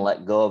didn't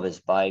let go of his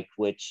bike,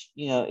 which,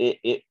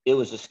 it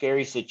was a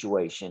scary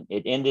situation.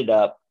 It ended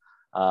up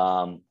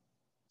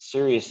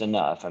serious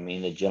enough. I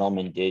mean, the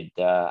gentleman did,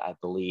 I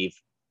believe,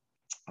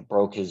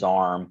 broke his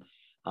arm.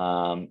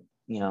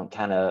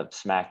 Kind of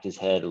smacked his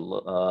head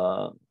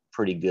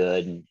pretty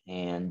good,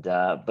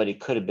 but it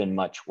could have been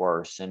much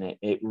worse. And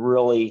it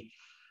really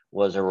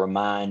was a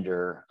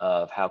reminder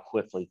of how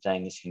quickly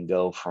things can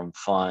go from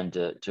fun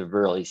to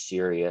really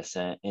serious.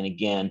 And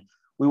again,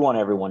 we want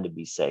everyone to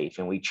be safe,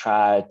 and we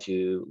try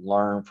to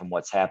learn from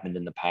what's happened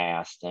in the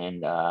past.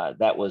 And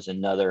that was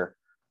another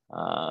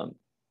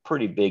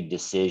pretty big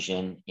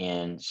decision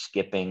in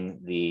skipping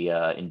the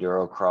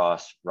enduro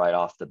cross right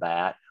off the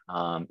bat.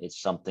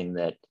 It's something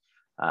that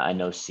I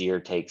know SEER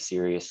takes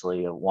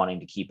seriously, of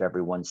wanting to keep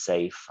everyone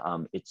safe.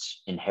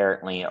 It's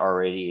inherently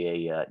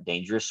already a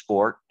dangerous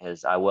sport,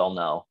 as I well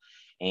know,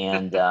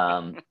 and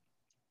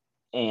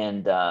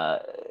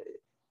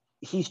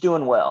he's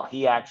doing well.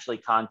 He actually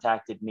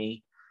contacted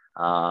me.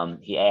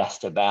 He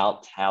asked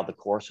about how the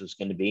course was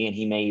going to be, and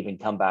he may even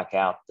come back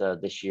out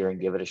this year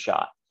and give it a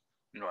shot.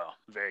 Well,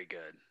 very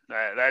good.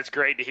 That's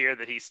great to hear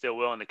that he's still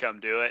willing to come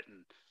do it.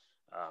 And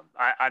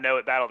I know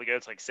at Battle of the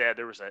Goats, like I said,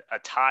 there was a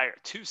tire,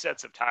 2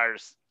 sets of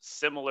tires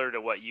similar to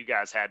what you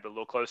guys had, but a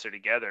little closer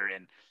together.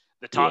 And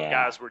the top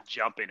guys were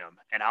jumping them,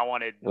 and I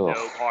wanted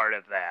no part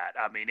of that.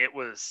 I mean, it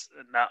was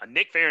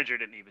Nick Farringer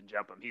didn't even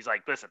jump him. He's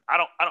like, listen, I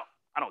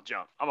don't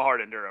jump. I'm a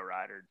hard enduro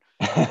rider.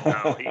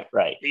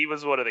 Right. He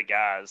was one of the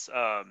guys.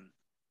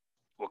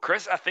 Well,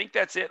 Chris, I think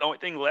that's it. The only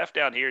thing left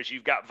down here is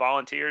you've got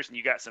volunteers and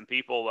you got some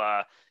people,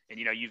 and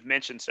you've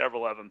mentioned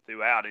several of them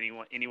throughout.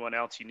 Anyone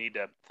else you need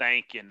to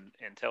thank and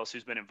tell us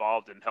who's been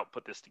involved and help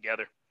put this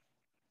together?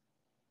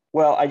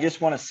 Well, I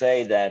just want to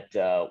say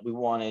that we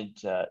wanted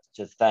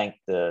to thank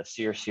the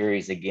SEER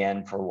Series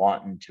again for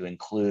wanting to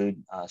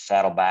include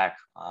Saddleback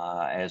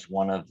as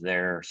one of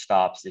their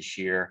stops this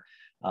year.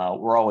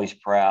 We're always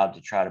proud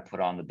to try to put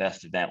on the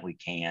best event we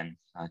can,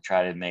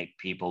 try to make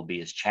people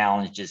be as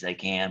challenged as they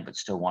can, but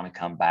still want to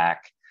come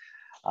back.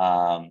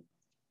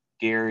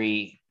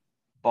 Gary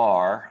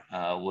Barr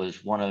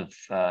was one of,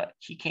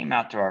 he came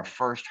out to our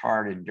first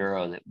hard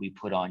enduro that we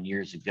put on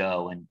years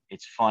ago. And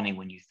it's funny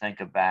when you think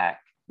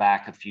back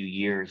a few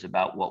years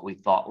about what we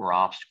thought were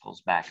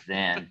obstacles back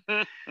then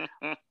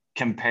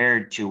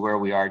compared to where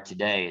we are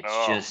today.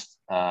 It's just,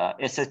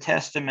 it's a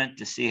testament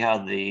to see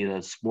how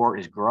the sport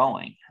is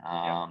growing.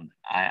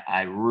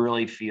 I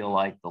really feel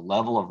like the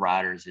level of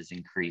riders is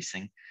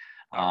increasing.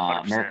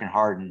 American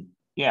Hard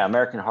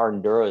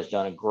Enduro has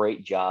done a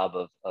great job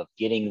of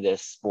getting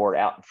this sport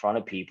out in front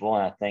of people.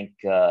 And I think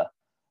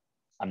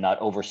I'm not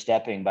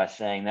overstepping by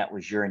saying that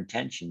was your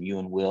intention. You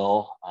and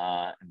Will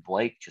and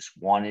Blake just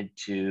wanted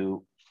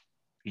to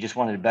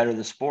better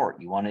the sport.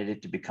 You wanted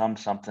it to become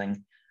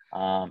something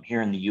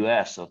here in the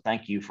U.S. So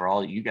thank you for all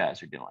that you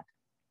guys are doing.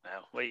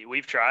 Well,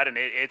 we've tried, and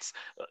it's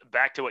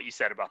back to what you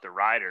said about the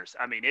riders.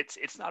 I mean,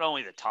 it's not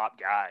only the top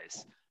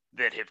guys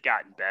that have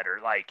gotten better.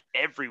 Like,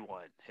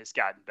 everyone has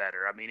gotten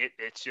better. I mean,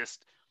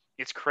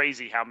 it's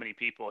crazy how many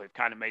people have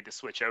kind of made the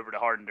switch over to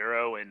hard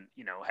enduro. And,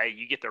 hey,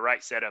 you get the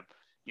right setup.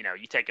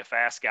 You take a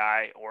fast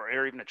guy or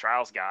even a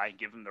trials guy and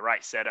give them the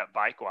right setup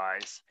bike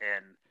wise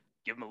and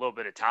give them a little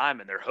bit of time,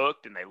 and they're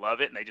hooked and they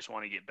love it and they just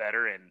want to get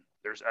better. And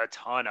there's a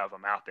ton of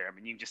them out there. I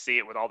mean, you can just see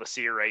it with all the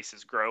SEER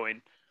races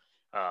growing.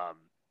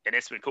 And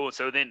it's been cool.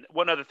 So then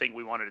one other thing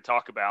we wanted to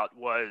talk about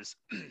was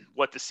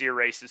what the SEER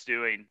race is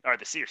doing, or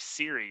the SEER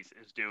series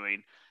is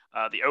doing.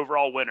 The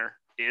overall winner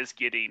is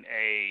getting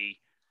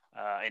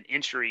an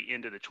entry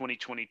into the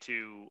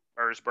 2022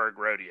 Erzberg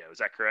Rodeo. Is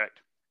that correct?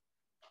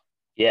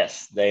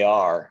 Yes, they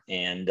are.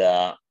 And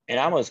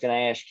I was going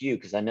to ask you,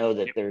 because I know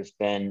that there's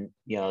been,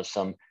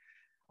 some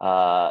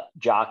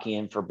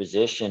jockeying for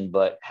position,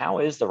 but how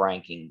is the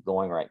ranking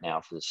going right now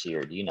for the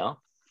SEER? Do you know?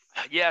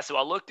 Yeah, so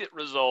I looked at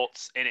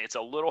results, and it's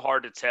a little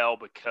hard to tell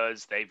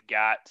because they've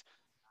got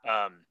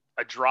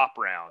a drop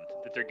round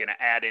that they're going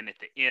to add in at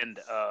the end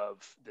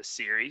of the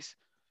series.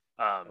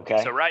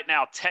 Okay. So right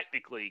now,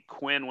 technically,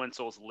 Quinn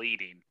Wensel's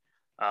leading.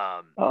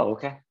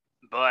 Okay.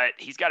 But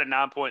he's got a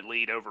 9-point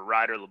lead over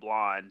Ryder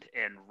LeBlond,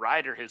 and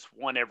Ryder has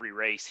won every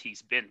race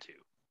he's been to.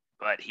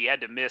 But he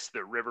had to miss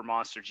the River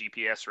Monster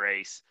GPS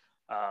race.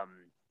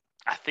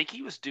 I think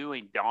he was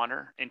doing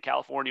Donner in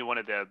California, one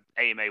of the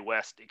AMA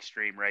West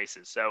extreme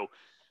races. So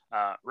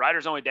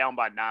Ryder's only down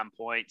by 9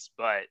 points,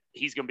 but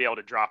he's going to be able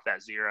to drop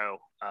that 0.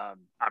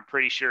 I'm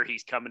pretty sure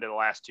he's coming to the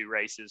last 2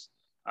 races.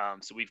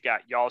 So we've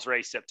got y'all's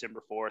race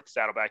September 4th,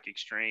 Saddleback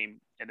Extreme,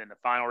 and then the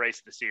final race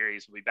of the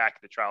series will be back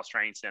at the Trials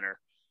Training Center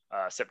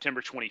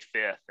September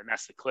 25th, and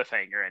that's the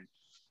cliffhanger. And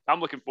I'm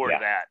looking forward to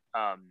that.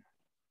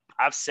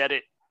 I've said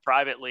it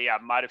privately. I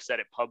might have said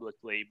it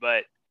publicly,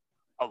 but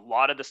a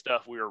lot of the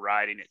stuff we were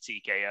riding at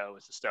TKO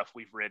is the stuff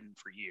we've ridden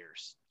for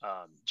years.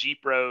 Jeep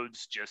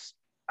roads,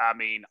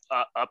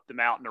 up the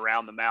mountain,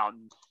 around the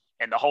mountain.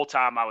 And the whole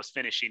time I was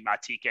finishing my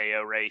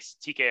TKO race,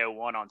 TKO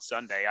 1 on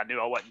Sunday, I knew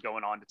I wasn't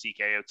going on to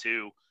TKO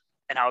 2.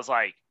 And I was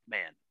like,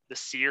 man, the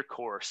SEER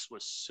course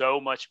was so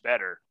much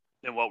better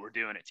than what we're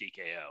doing at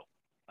TKO.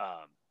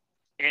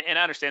 And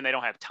I understand they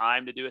don't have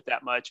time to do it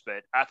that much,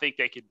 but I think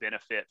they could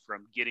benefit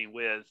from getting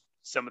with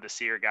some of the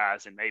SEER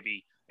guys and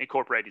maybe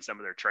incorporating some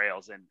of their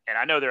trails. And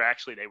I know they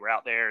were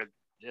out there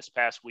this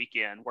past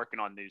weekend working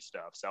on new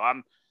stuff. So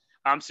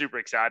I'm super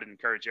excited and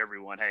encourage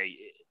everyone, hey,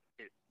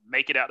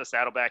 make it out to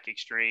Saddleback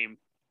Extreme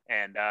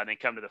and then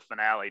come to the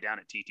finale down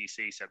at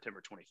TTC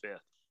September 25th.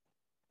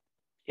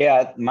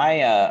 Yeah,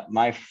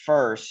 my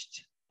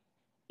first,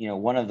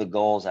 one of the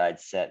goals I'd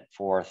set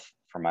forth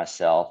for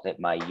myself at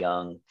my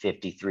young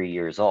 53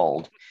 years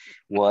old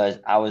was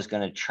I was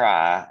going to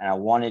try, and I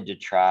wanted to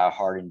try a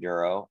hard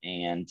enduro.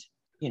 And,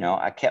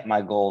 I kept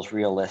my goals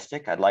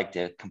realistic. I'd like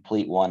to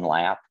complete 1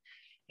 lap.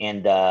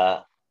 And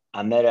I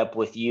met up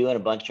with you and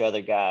a bunch of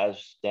other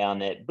guys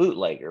down at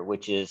Bootlegger,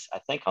 which is, I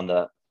think,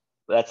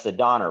 that's the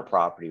Donner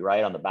property,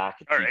 right? On the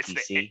back of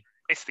TTC.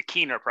 It's the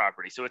Keener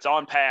property. So it's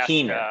on past.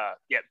 Keener.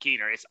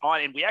 Keener. It's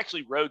on, and we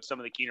actually rode some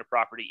of the Keener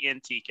property in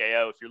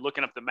TKO. If you're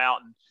looking up the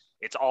mountain,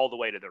 it's all the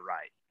way to the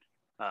right.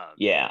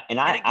 And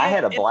I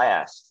had a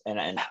blast,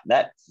 and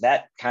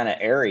that kind of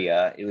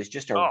area, it was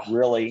just a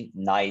really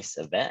nice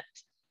event.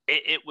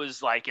 It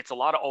was like, it's a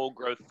lot of old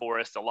growth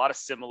forest, a lot of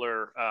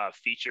similar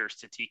features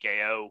to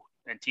TKO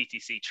and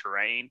TTC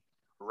terrain,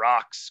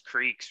 rocks,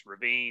 creeks,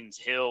 ravines,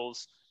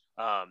 hills.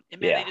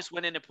 They just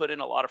went in and put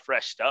in a lot of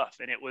fresh stuff,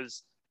 and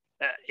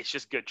it's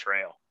just good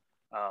trail.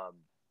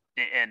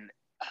 And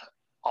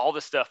all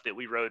the stuff that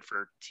we rode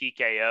for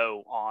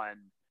TKO on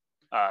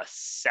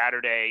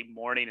Saturday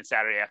morning and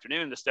Saturday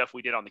afternoon, the stuff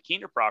we did on the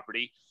Keener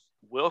property,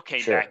 Will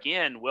came back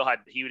in.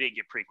 He didn't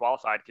get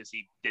pre-qualified because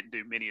he didn't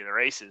do many of the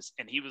races.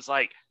 And he was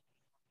like,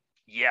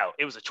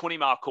 it was a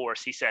 20-mile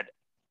course. He said,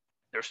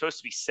 there's supposed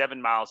to be 7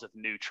 miles of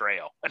new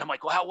trail. And I'm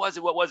like, well, how was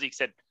it? What was it? He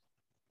said,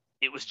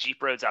 it was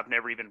Jeep roads I've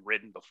never even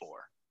ridden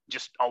before,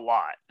 just a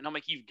lot. And I'm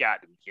like, you've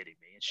got to be kidding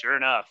me. And sure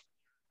enough,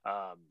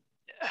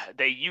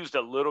 they used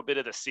a little bit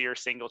of the Sear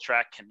single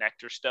track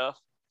connector stuff,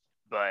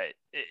 but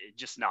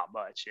just not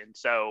much. And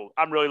so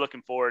I'm really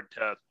looking forward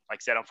to, like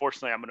I said,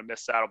 unfortunately, I'm going to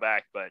miss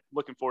Saddleback, but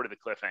looking forward to the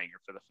cliffhanger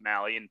for the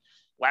finale. And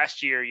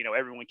last year,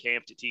 everyone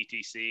camped at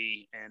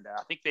TTC, and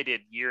I think they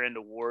did year-end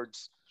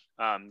awards,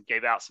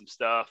 gave out some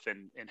stuff,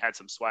 and had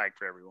some swag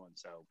for everyone.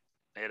 So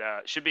it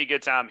should be a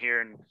good time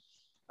here, and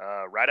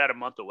right at a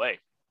month away.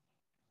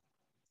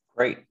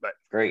 Great.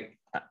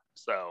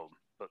 So,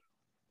 but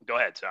go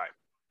ahead. Sorry.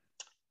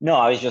 No,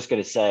 I was just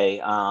going to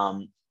say,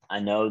 I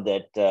know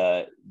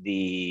that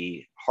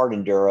the Hard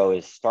Enduro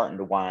is starting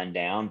to wind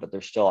down, but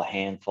there's still a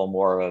handful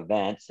more of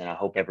events, and I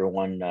hope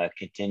everyone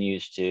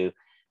continues to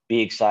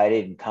be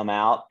excited and come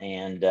out.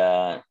 And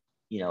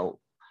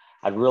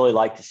I'd really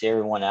like to see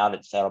everyone out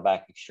at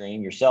Saddleback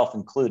Extreme, yourself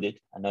included.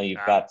 I know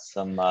you've got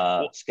some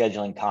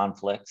scheduling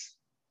conflicts.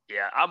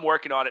 Yeah, I'm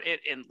working on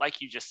it. And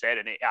like you just said,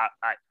 and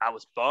I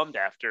was bummed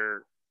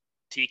after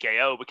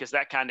TKO because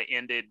that kind of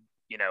ended,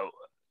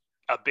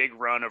 a big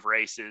run of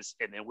races.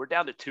 And then we're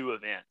down to 2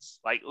 events,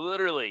 like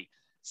literally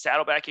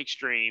Saddleback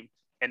Extreme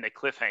and the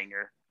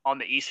Cliffhanger on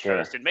the East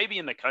Coast and maybe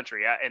in the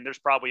country. And there's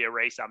probably a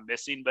race I'm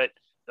missing, but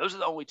those are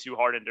the only 2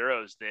 hard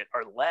enduros that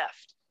are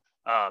left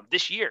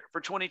this year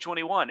for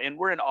 2021. And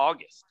we're in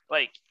August.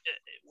 Like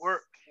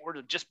we're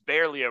just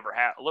barely over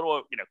half, a little,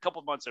 a couple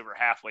of months over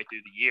halfway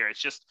through the year.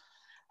 It's just,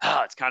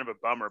 it's kind of a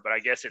bummer, but I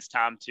guess it's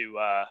time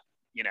to,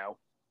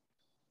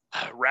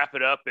 wrap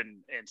it up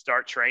and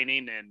start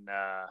training and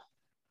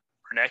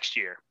for next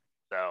year.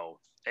 So,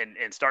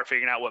 and start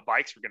figuring out what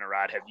bikes we're going to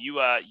ride. Have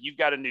you, you've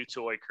got a new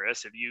toy,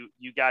 Chris? Have you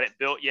got it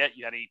built yet?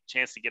 You had any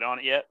chance to get on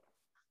it yet?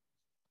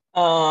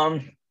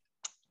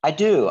 I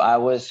do. I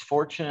was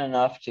fortunate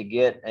enough to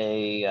get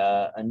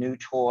a new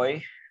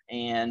toy.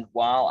 And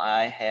while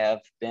I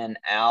have been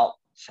out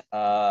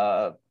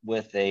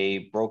with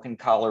a broken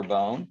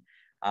collarbone,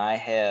 I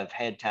have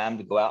had time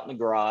to go out in the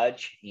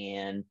garage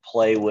and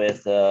play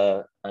with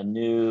a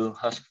new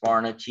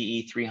Husqvarna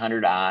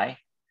TE300i.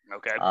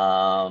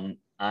 Okay.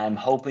 I'm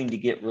hoping to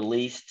get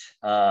released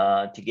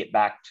to get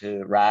back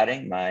to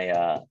riding.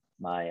 My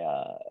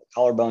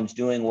collarbone's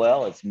doing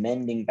well. It's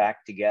mending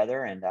back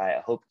together, and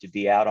I hope to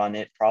be out on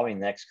it probably in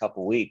the next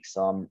couple of weeks.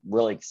 So I'm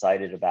really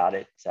excited about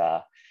it.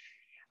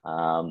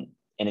 And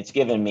it's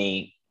given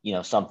me,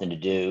 something to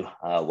do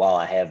while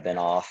I have been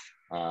off.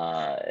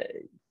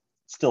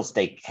 Still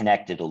stay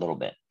connected a little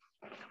bit.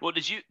 Well,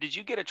 did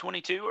you get a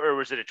 22 or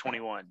was it a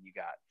 21 you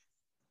got?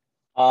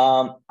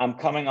 I'm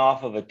coming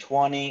off of a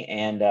 20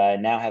 and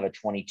now have a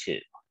 22.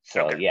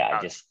 So okay. Yeah,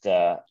 I just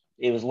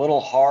it was a little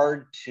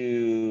hard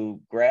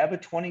to grab a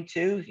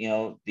 22.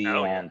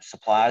 The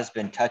supply has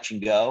been touch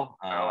and go.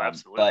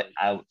 Absolutely. But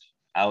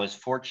I was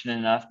fortunate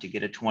enough to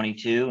get a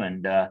 22,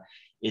 and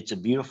it's a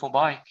beautiful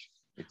bike.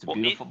 It's a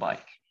beautiful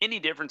bike. Any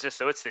differences?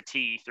 So it's the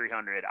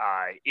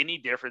T300i. Any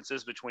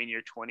differences between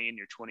your 20 and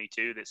your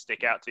 22 that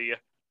stick out to you?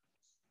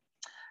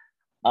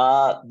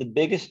 The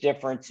biggest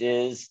difference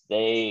is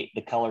the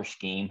color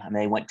scheme. I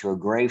mean, they went to a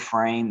gray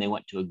frame. They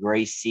went to a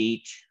gray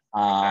seat.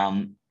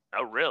 Oh,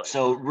 really?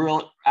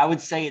 So I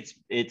would say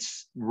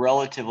it's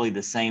relatively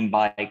the same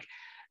bike.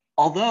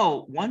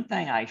 Although one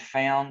thing I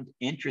found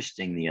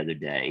interesting the other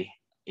day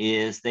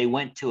is they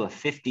went to a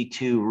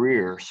 52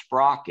 rear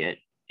sprocket,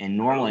 and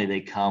normally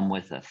they come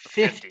with a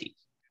 50.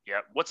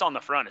 Yeah. What's on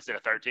the front? Is it a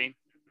 13?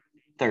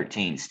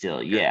 13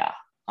 still, yeah.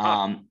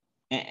 And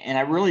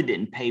I really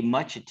didn't pay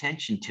much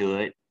attention to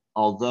it,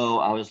 although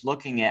I was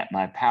looking at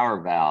my power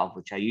valve,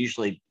 which I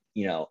usually,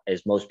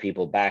 as most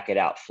people, back it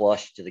out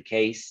flush to the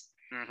case.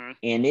 Mm-hmm.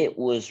 And it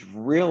was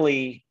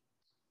really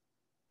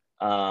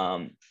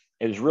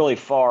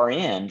far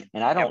in.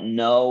 And I don't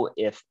know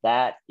if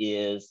that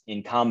is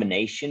in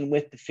combination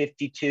with the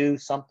 52,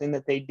 something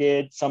that they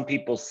did. Some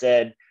people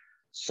said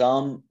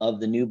some of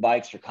the new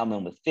bikes are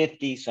coming with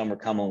 50, some are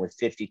coming with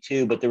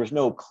 52, but there was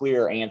no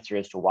clear answer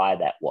as to why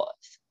that was.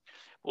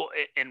 Well,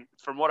 and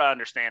from what I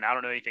understand, I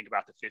don't know anything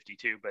about the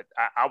 52, but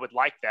I would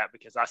like that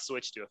because I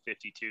switched to a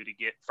 52 to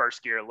get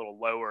first gear a little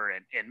lower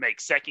and make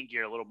second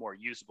gear a little more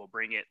usable,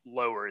 bring it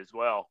lower as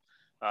well.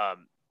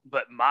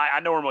 But I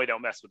normally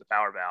don't mess with the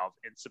power valve,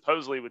 and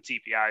supposedly with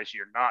TPIs,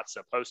 you're not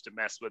supposed to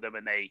mess with them,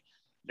 and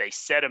they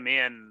set them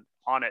in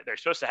on it. They're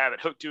supposed to have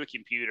it hooked to a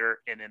computer,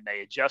 and then they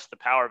adjust the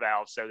power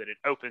valve so that it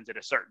opens at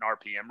a certain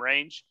RPM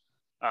range.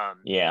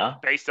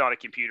 Based on a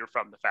computer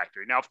from the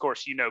factory. Now, of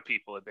course,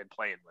 people have been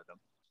playing with them.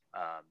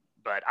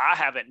 But I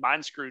haven't,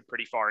 mine screwed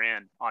pretty far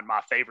in on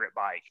my favorite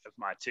bike of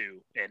my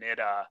 2, and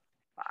I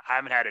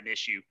haven't had an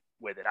issue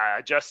with it. I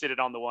adjusted it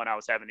on the one I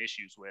was having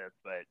issues with,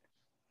 but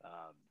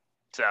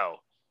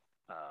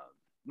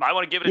might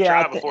want to give it a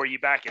try before you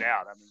back it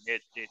out. I mean,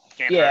 it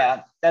can't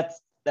hurt.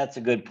 That's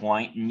a good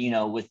point.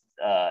 And, with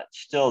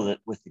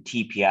with the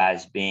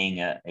TPIs being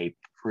a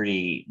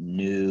pretty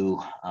new,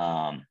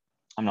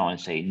 I'm not going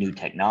to say new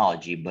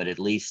technology, but at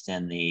least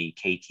in the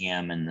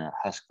KTM and the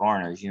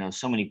Husqvarnas,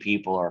 so many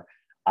people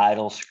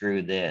idle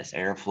screw this,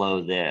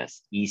 airflow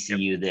this,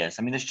 ECU this.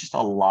 I mean, there's just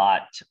a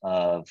lot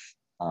of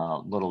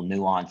little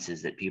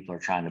nuances that people are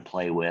trying to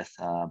play with.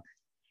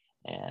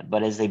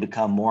 But as they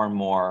become more and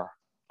more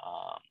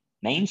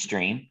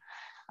mainstream,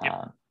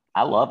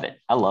 I love it.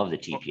 I love the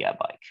TPI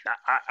bike.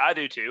 I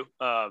do too.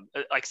 Like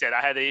I said,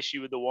 I had the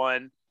issue with the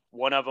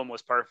one of them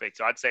was perfect.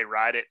 So I'd say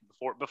ride it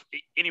before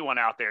anyone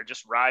out there,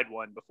 just ride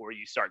one before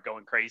you start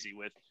going crazy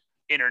with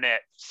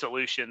internet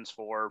solutions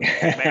for, you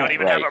may not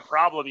even right. have a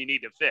problem you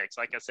need to fix.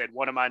 Like I said,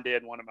 one of mine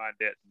did, one of mine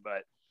didn't.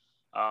 But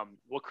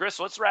well, Chris,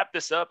 let's wrap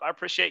this up. I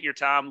appreciate your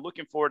time.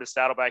 Looking forward to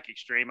Saddleback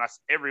Extreme.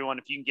 Everyone,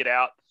 if you can get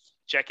out,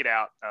 check it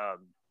out.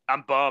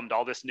 I'm bummed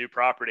all this new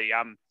property.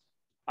 I'm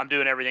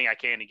doing everything I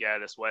can to get out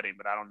of this wedding,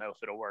 but I don't know if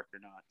it'll work or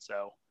not.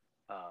 So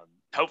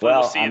hopefully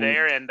we'll see you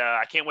there, and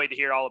I can't wait to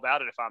hear all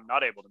about it if I'm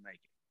not able to make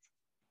it.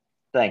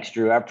 Thanks,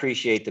 Drew. I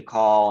appreciate the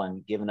call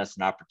and giving us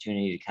an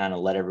opportunity to kind of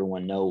let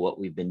everyone know what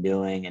we've been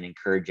doing and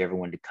encourage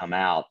everyone to come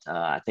out.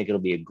 I think it'll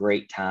be a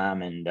great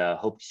time, and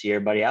hope to see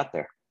everybody out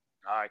there.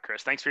 All right,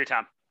 Chris. Thanks for your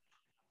time.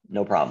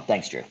 No problem.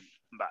 Thanks, Drew.